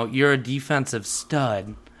 You're a defensive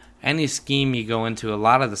stud. Any scheme you go into, a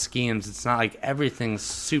lot of the schemes, it's not like everything's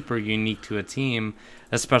super unique to a team,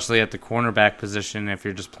 especially at the cornerback position if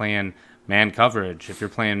you're just playing man coverage. If you're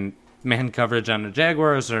playing man coverage on the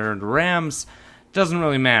Jaguars or the Rams, it doesn't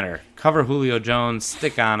really matter. Cover Julio Jones,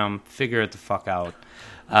 stick on him, figure it the fuck out.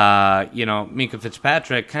 Minkah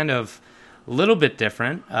Fitzpatrick, kind of a little bit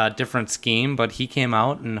different scheme, but he came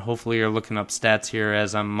out, and hopefully you're looking up stats here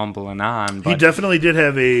as I'm mumbling on. But he definitely did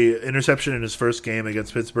have a interception in his first game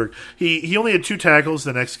against Pittsburgh. He only had 2 tackles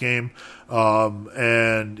the next game,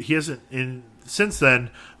 and he hasn't since then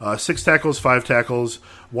 6 tackles, 5 tackles,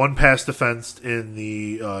 1 pass defensed in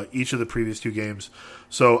the each of the previous 2 games.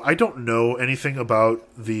 So I don't know anything about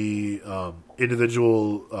the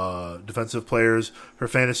individual defensive players for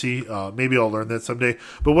fantasy. Maybe I'll learn that someday.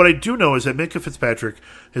 But what I do know is that Minkah Fitzpatrick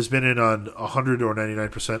has been in on 100 or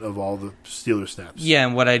 99% of all the Steelers snaps. Yeah,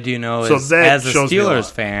 and what I do know is, as a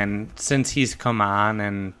Steelers fan, since he's come on,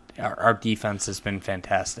 and our defense has been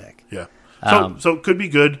fantastic. Yeah. So it could be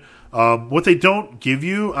good. What they don't give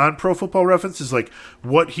you on Pro Football Reference is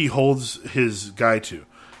what he holds his guy to.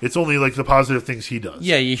 It's only the positive things he does.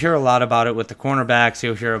 Yeah, you hear a lot about it with the cornerbacks.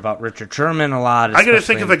 You'll hear about Richard Sherman a lot. I got to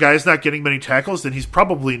think if a guy's not getting many tackles, then he's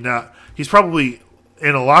probably not. He's probably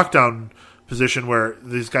in a lockdown position where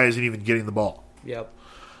this guy isn't even getting the ball. Yep.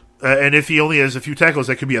 And if he only has a few tackles,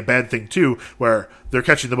 that could be a bad thing too, where they're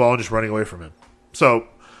catching the ball and just running away from him. So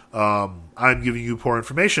I'm giving you poor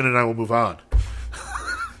information, and I will move on.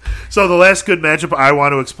 So the last good matchup I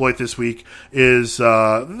want to exploit this week is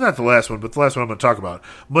not the last one, but the last one I'm going to talk about.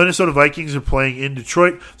 Minnesota Vikings are playing in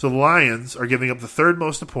Detroit, so the Lions are giving up the third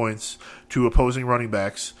most points to opposing running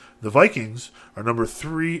backs. The Vikings are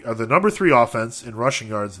the number three offense in rushing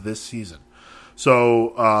yards this season.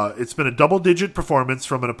 So it's been a double-digit performance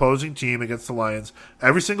from an opposing team against the Lions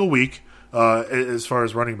every single week as far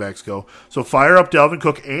as running backs go. So fire up Dalvin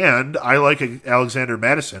Cook, and I like Alexander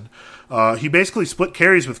Mattison. He basically split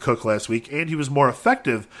carries with Cook last week, and he was more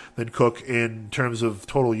effective than Cook in terms of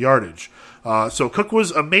total yardage. So Cook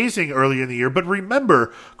was amazing early in the year, but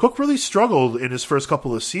remember, Cook really struggled in his first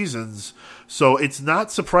couple of seasons, so it's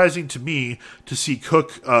not surprising to me to see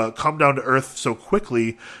Cook come down to earth so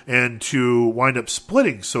quickly and to wind up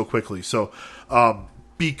splitting so quickly. So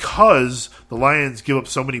because the Lions give up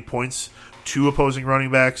so many points to opposing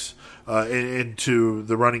running backs and to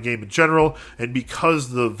the running game in general, and because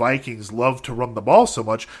the Vikings love to run the ball so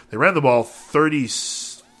much, they ran the ball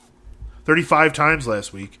 35 times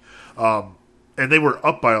last week. And they were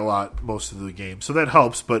up by a lot most of the game, so that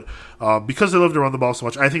helps. But because they love to run the ball so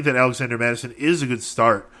much, I think that Alexander Mattison is a good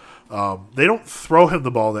start. They don't throw him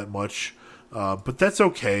the ball that much, but that's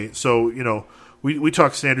okay. So, we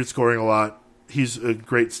talk standard scoring a lot. He's a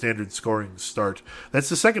great standard scoring start. That's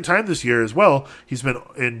the second time this year as well he's been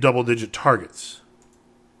in double-digit targets.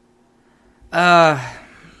 I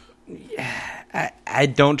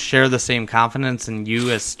don't share the same confidence in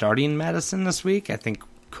you as starting Madison this week. I think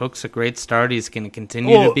Cook's a great start. He's going to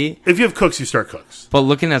continue to be. If you have Cooks, you start Cooks. But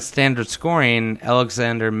looking at standard scoring,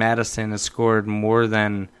 Alexander Mattison has scored more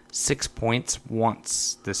than 6 points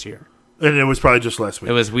once this year. And it was probably just last week.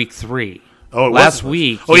 It was week 3. Oh, last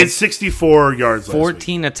week. Oh, he had 64 yards last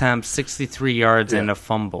 14 attempts, 63 yards, and a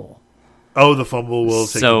fumble. Oh, the fumble will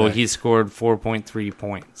take So it back. he scored 4.3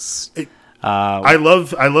 points. I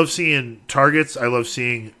love seeing targets. I love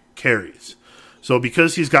seeing carries. So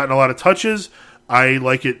because he's gotten a lot of touches, I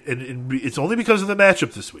like it, and it's only because of the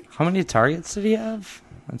matchup this week. How many targets did he have?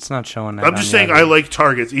 It's not showing that. I'm just saying I like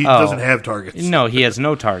targets. He doesn't have targets. No, he has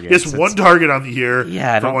no targets. He has one target on the year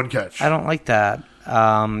for one catch. I don't like that.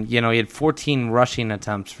 He had 14 rushing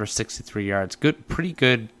attempts for 63 yards. Pretty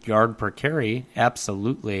good yard per carry,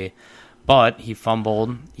 absolutely. But he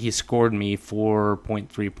fumbled. He scored me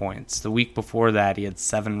 4.3 points. The week before that, he had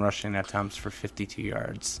 7 rushing attempts for 52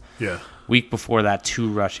 yards. Yeah. Week before that,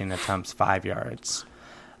 2 rushing attempts, 5 yards.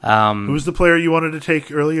 Who was the player you wanted to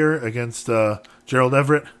take earlier against Gerald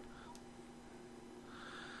Everett?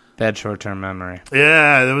 Bad short-term memory.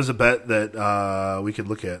 Yeah, there was a bet that we could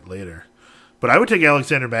look at later. But I would take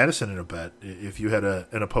Alexander Mattison in a bet if you had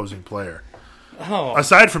an opposing player. Oh.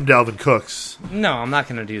 Aside from Dalvin Cooks. No, I'm not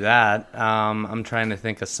going to do that. I'm trying to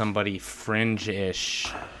think of somebody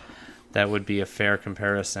fringe-ish that would be a fair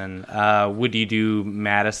comparison. Would you do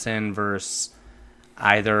Madison versus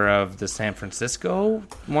either of the San Francisco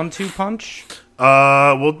 1-2 punch?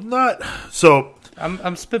 Well, not... So... I'm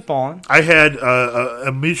spitballing. I had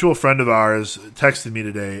a mutual friend of ours texted me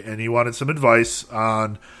today, and he wanted some advice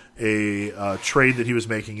on a trade that he was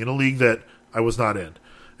making in a league that I was not in.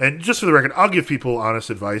 And just for the record, I'll give people honest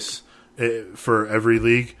advice for every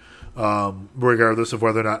league, regardless of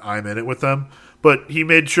whether or not I'm in it with them. But he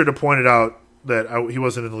made sure to point it out that he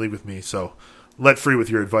wasn't in the league with me, so let free with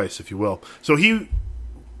your advice, if you will. So he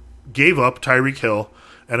gave up Tyreek Hill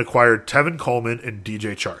and acquired Tevin Coleman and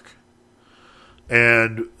DJ Chark.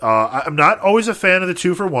 And I'm not always a fan of the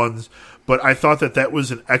 2-for-1s, but I thought that was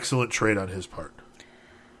an excellent trade on his part.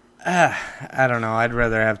 I don't know. I'd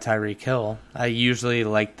rather have Tyreek Hill. I usually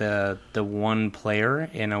like the one player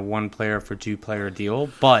in a 1 player for 2 player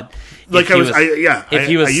deal, but if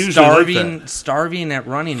he was starving at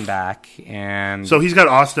running back, and so he's got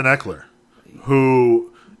Austin Eckler,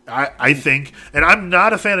 who I think, and I'm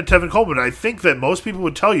not a fan of Tevin Coleman. I think that most people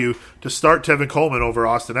would tell you to start Tevin Coleman over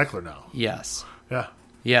Austin Eckler now. Yes.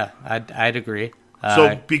 Yeah, I'd agree.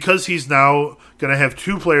 So because he's now going to have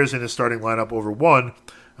 2 players in his starting lineup over 1.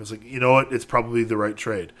 I was like, you know what? It's probably the right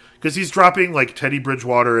trade. Because he's dropping like Teddy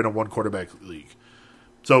Bridgewater in a 1-quarterback league.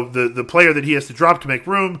 So the player that he has to drop to make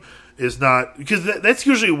room is not... Because that's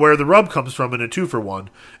usually where the rub comes from in a 2-for-1.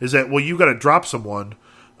 Is that, well, you got to drop someone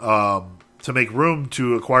to make room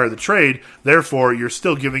to acquire the trade. Therefore, you're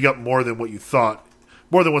still giving up more than what you thought.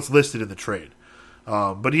 More than what's listed in the trade.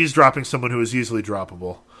 But he's dropping someone who is easily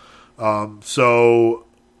droppable. Back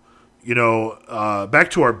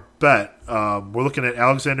to our bet. We're looking at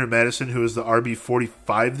Alexander Mattison, who is the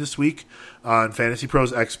RB45 this week on Fantasy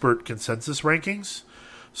Pros expert consensus rankings.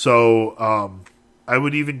 So I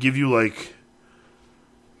would even give you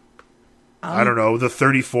I don't know, the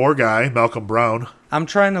 34 guy, Malcolm Brown. I'm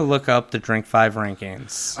trying to look up the Drink 5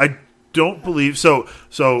 rankings. I don't believe so.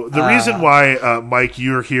 So the reason why, Mike,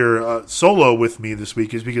 you're here solo with me this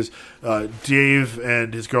week is because Dave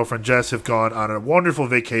and his girlfriend Jess have gone on a wonderful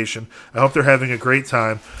vacation. I hope they're having a great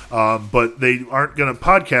time, but they aren't going to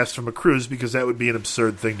podcast from a cruise because that would be an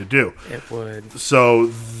absurd thing to do. It would. So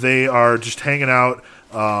they are just hanging out,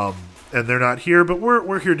 and they're not here, but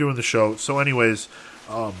we're here doing the show. So, anyways,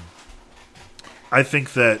 I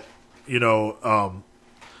think that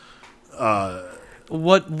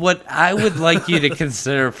What I would like you to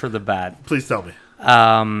consider for the bet. Please tell me.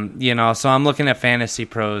 So I'm looking at Fantasy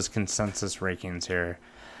Pros consensus rankings here.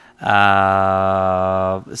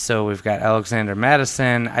 So we've got Alexander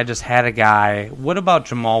Madison. I just had a guy. What about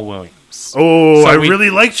Jamal Williams? Oh, I really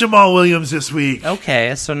like Jamal Williams this week.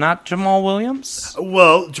 Okay, so not Jamal Williams?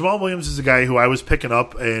 Well, Jamal Williams is a guy who I was picking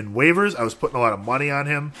up in waivers. I was putting a lot of money on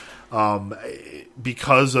him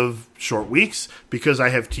because of short weeks, because I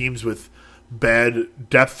have teams with bad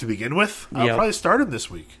depth to begin with. I'll probably start him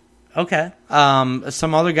this week. Okay.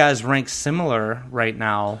 Some other guys rank similar right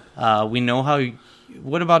now. We know how.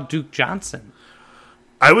 What about Duke Johnson?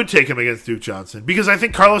 I would take him against Duke Johnson because I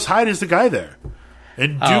think Carlos Hyde is the guy there,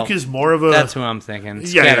 and Duke is more of a. That's who I'm thinking.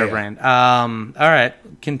 Scatterbrained. All right.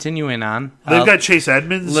 Continuing on. They've got Chase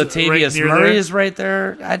Edmonds. Latavius right Murray there. is right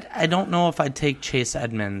there. I don't know if I'd take Chase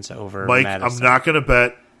Edmonds over Mike. Madison. I'm not going to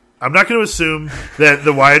bet. I'm not going to assume that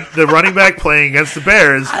the running back playing against the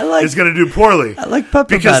Bears is going to do poorly. I like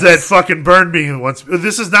pepper because bets. that fucking burned me once.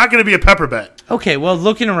 This is not going to be a pepper bet. Okay, well,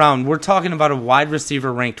 looking around, we're talking about a wide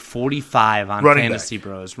receiver ranked 45 on Fantasy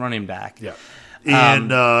Bros, running back. Yeah,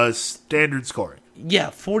 in standard scoring.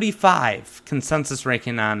 Yeah, 45 consensus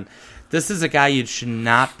ranking on. This is a guy you should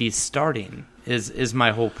not be starting. Is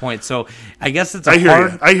my whole point. So I guess it's I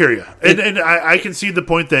hear you, and I can see the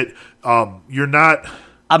point that you're not.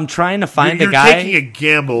 I'm trying to find a guy. You're taking a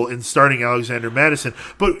gamble in starting Alexander Madison.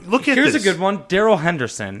 But look at Here's this. a good one. Darrell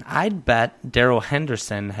Henderson. I'd bet Darrell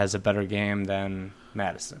Henderson has a better game than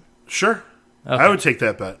Madison. Sure. Okay. I would take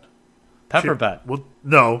that bet. Pepper bet. Well,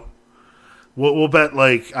 no. We'll bet,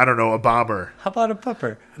 I don't know, a bomber. How about a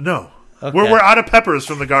pepper? No. Okay. We're out of peppers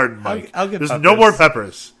from the garden, Mike. I'll get There's peppers. no more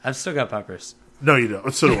peppers. I've still got peppers. No, you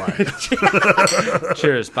don't. So do I.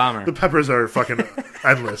 Cheers, bomber. The peppers are fucking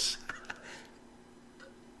endless.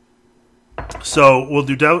 So we'll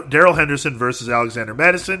do Darrell Henderson versus Alexander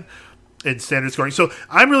Madison in standard scoring. So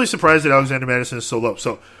I'm really surprised that Alexander Madison is so low.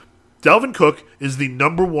 So Dalvin Cook is the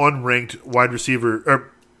number one ranked wide receiver,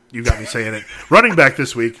 or you got me saying it, running back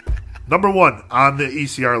this week. Number one on the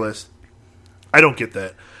ECR list. I don't get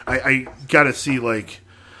that. I got to see,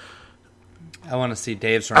 I want to see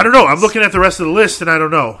Dave's rankings. I don't know. I'm looking at the rest of the list, and I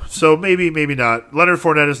don't know. So maybe not. Leonard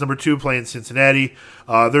Fournette is number 2 playing Cincinnati.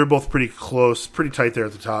 They're both pretty close, pretty tight there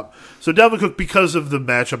at the top. So Dalvin Cook, because of the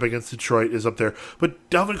matchup against Detroit, is up there. But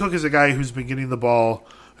Dalvin Cook is a guy who's been getting the ball,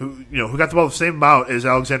 who got the ball the same amount as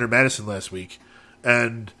Alexander Madison last week.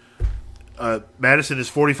 And Madison is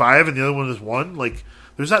 45, and the other one is 1.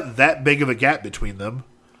 There's not that big of a gap between them.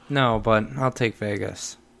 No, but I'll take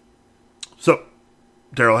Vegas. So,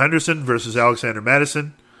 Darrell Henderson versus Alexander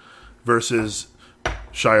Madison versus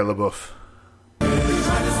Shia LaBeouf.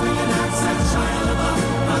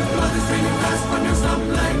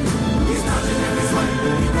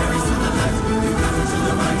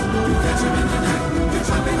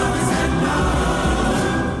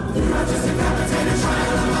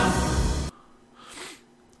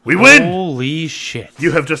 We win! Holy shit.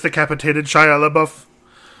 You have just decapitated Shia LaBeouf.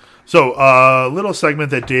 So, a little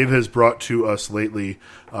segment that Dave has brought to us lately,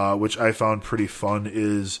 which I found pretty fun,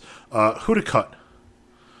 is Who to Cut.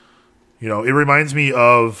 It reminds me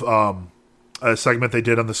of a segment they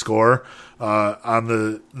did on The Score on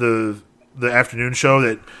the afternoon show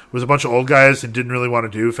that was a bunch of old guys and didn't really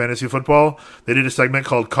want to do fantasy football. They did a segment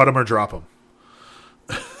called Cut 'em or Drop 'em.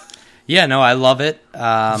 Yeah, no, I love it.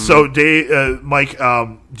 So, Dave, Mike,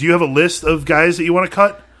 do you have a list of guys that you want to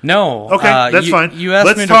cut? No. Okay, that's fine. You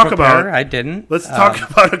asked me to prepare. I didn't. Let's talk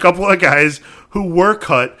about a couple of guys who were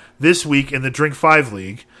cut this week in the Drink 5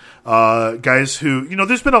 League. Guys who,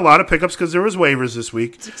 there's been a lot of pickups because there was waivers this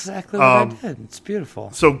week. That's exactly what I did. It's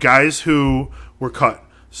beautiful. So guys who were cut.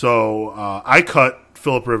 So I cut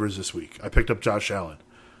Phillip Rivers this week. I picked up Josh Allen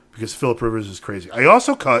because Phillip Rivers is crazy. I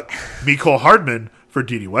also cut Mecole Hardman for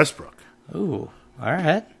D.D. Westbrook. Ooh, all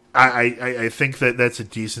right. I think that's a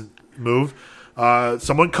decent move.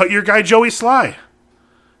 Someone cut your guy Joey Sly.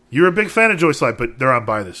 You're a big fan of Joey Sly, but they're on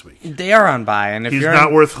bye this week. They are on bye, and if He's you're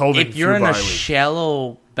not worth holding if you're through in a bye week.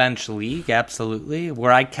 shallow bench league, absolutely.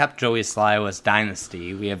 Where I kept Joey Sly was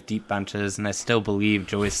Dynasty. We have deep benches, and I still believe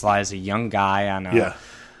Joey Sly is a young guy on a. Yeah.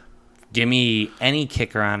 Give me any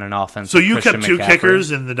kicker on an offense. So you Christian kept 2 McCaffrey.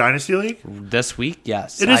 kickers in the Dynasty League? This week,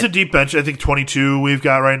 yes. It is a deep bench. I think 22 we've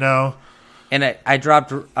got right now. And I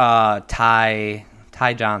dropped Ty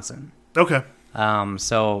Johnson. Okay.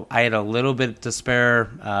 So I had a little bit to spare.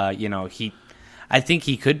 I think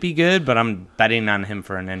he could be good, but I'm betting on him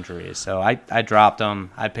for an injury. So I dropped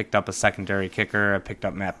him. I picked up a secondary kicker. I picked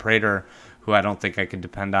up Matt Prater, who I don't think I could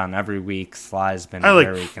depend on every week. Sly's been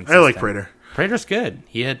very consistent. I like Prater. Prater's good.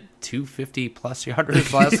 He had 250-plus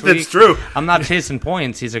yarders last week. That's true. I'm not chasing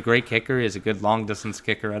points. He's a great kicker. He's a good long-distance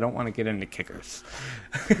kicker. I don't want to get into kickers.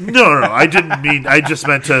 No. I didn't mean. I just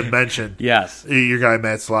meant to mention. Yes. Your guy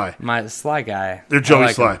Matt Sly. My Sly guy. They're Joey I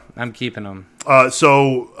like Sly. him. I'm keeping him.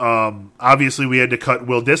 So obviously we had to cut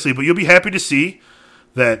Will Dissly, but you'll be happy to see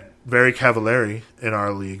that very Cavallari in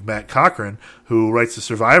our league, Matt Cochran, who writes the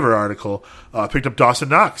Survivor article, picked up Dawson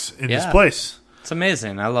Knox in his place. It's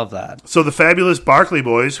amazing. I love that. So the fabulous Barkley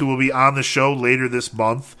boys, who will be on the show later this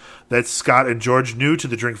month, that's Scott and George, new to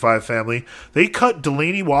the Drink 5 family, they cut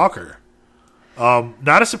Delaney Walker.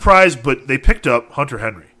 Not a surprise, but they picked up Hunter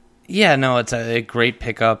Henry. Yeah, no, it's a great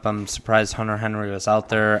pickup. I'm surprised Hunter Henry was out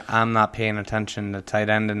there. I'm not paying attention to tight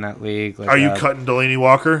end in that league. Are you cutting Delaney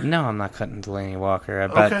Walker? No, I'm not cutting Delaney Walker.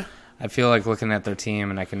 Okay. I feel like looking at their team,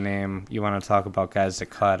 and I can name, you want to talk about guys to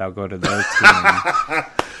cut, I'll go to their team.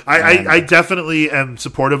 I definitely am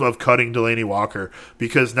supportive of cutting Delaney Walker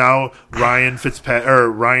because now Ryan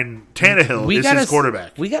Tannehill is his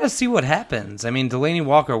quarterback. We got to see what happens. I mean, Delaney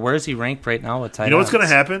Walker, where is he ranked right now with tight ends? You know what's going to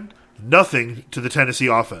happen? Nothing to the Tennessee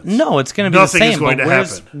offense. No, it's going to be Nothing the same. is going to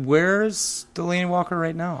happen. Where's Delaney Walker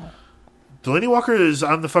right now? Delaney Walker is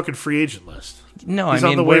on the fucking free agent list. No, He's I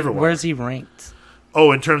mean, on the waiver wire. where's he ranked?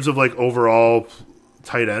 Oh, in terms of like overall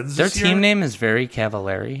tight ends Their this year? team name is very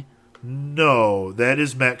Cavallari. No, that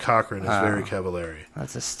is Matt Cochran. Is very Cavallari.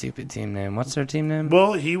 That's a stupid team name. What's their team name?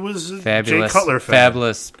 Well, he was a Fabulous, Jay Cutler fan.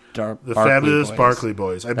 Fabulous Barkley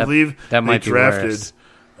boys. I believe that might they be drafted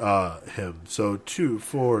worse. him. So 2,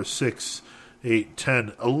 4, 6, 8,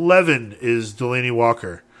 10, 11 is Delaney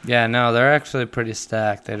Walker. Yeah, no, they're actually pretty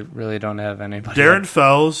stacked. They really don't have anybody. Darren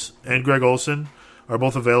Fells and Greg Olson are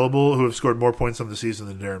both available, who have scored more points on the season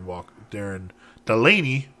than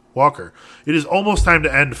Delaney Walker. It is almost time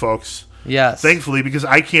to end, folks. Yes. Thankfully, because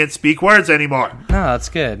I can't speak words anymore. No, that's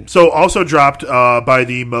good. So also dropped by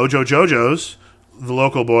the Mojo Jojos, the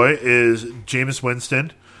local boy, is Jameis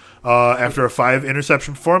Winston. After a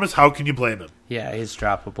 5-interception performance, how can you blame him? Yeah, he's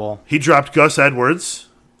droppable. He dropped Gus Edwards.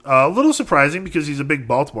 A little surprising because he's a big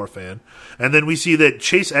Baltimore fan. And then we see that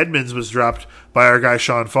Chase Edmonds was dropped by our guy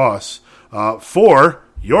Sean Foss for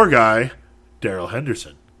your guy, Darrell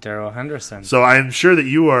Henderson. Darrell Henderson. So I'm sure that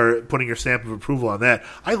you are putting your stamp of approval on that.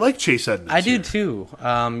 I like Chase Edmonds. I do too.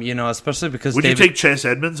 Especially because Would you take Chase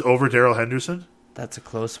Edmonds over Darrell Henderson? That's a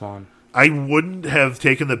close one. I wouldn't have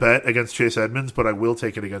taken the bet against Chase Edmonds, but I will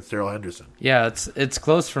take it against Darrell Henderson. Yeah, it's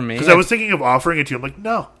close for me. Because I was thinking of offering it to you. I'm like,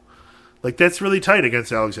 no. Like, that's really tight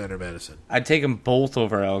against Alexander Madison. I'd take them both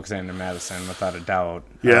over Alexander Madison, without a doubt.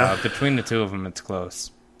 Yeah. Between the two of them, it's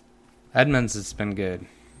close. Edmonds has been good.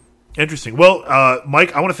 Interesting. Well,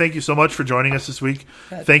 Mike, I want to thank you so much for joining us this week.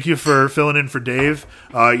 Thank you for filling in for Dave.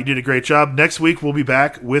 You did a great job. Next week, we'll be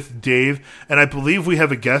back with Dave, and I believe we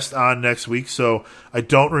have a guest on next week, so I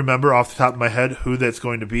don't remember off the top of my head who that's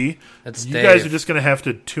going to be. It's you Dave. guys are just going to have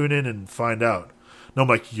to tune in and find out. No,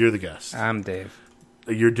 Mike, you're the guest. I'm Dave.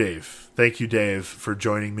 You're Dave. Thank you, Dave, for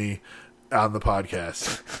joining me on the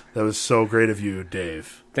podcast. That was so great of you,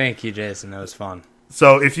 Dave. Thank you, Jason. That was fun.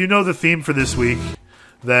 So if you know the theme for this week,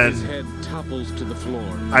 then, His head topples to the floor.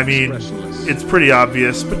 I mean, expressionless. it's pretty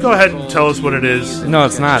obvious, but go ahead and tell us what it is. No,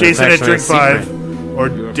 it's not. Jason it's at actually Drink a secret. 5 or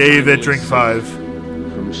Your Dave at finals Drink 5.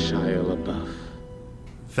 From Shia LaBeouf.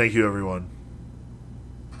 Thank you, everyone.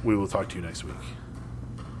 We will talk to you next week.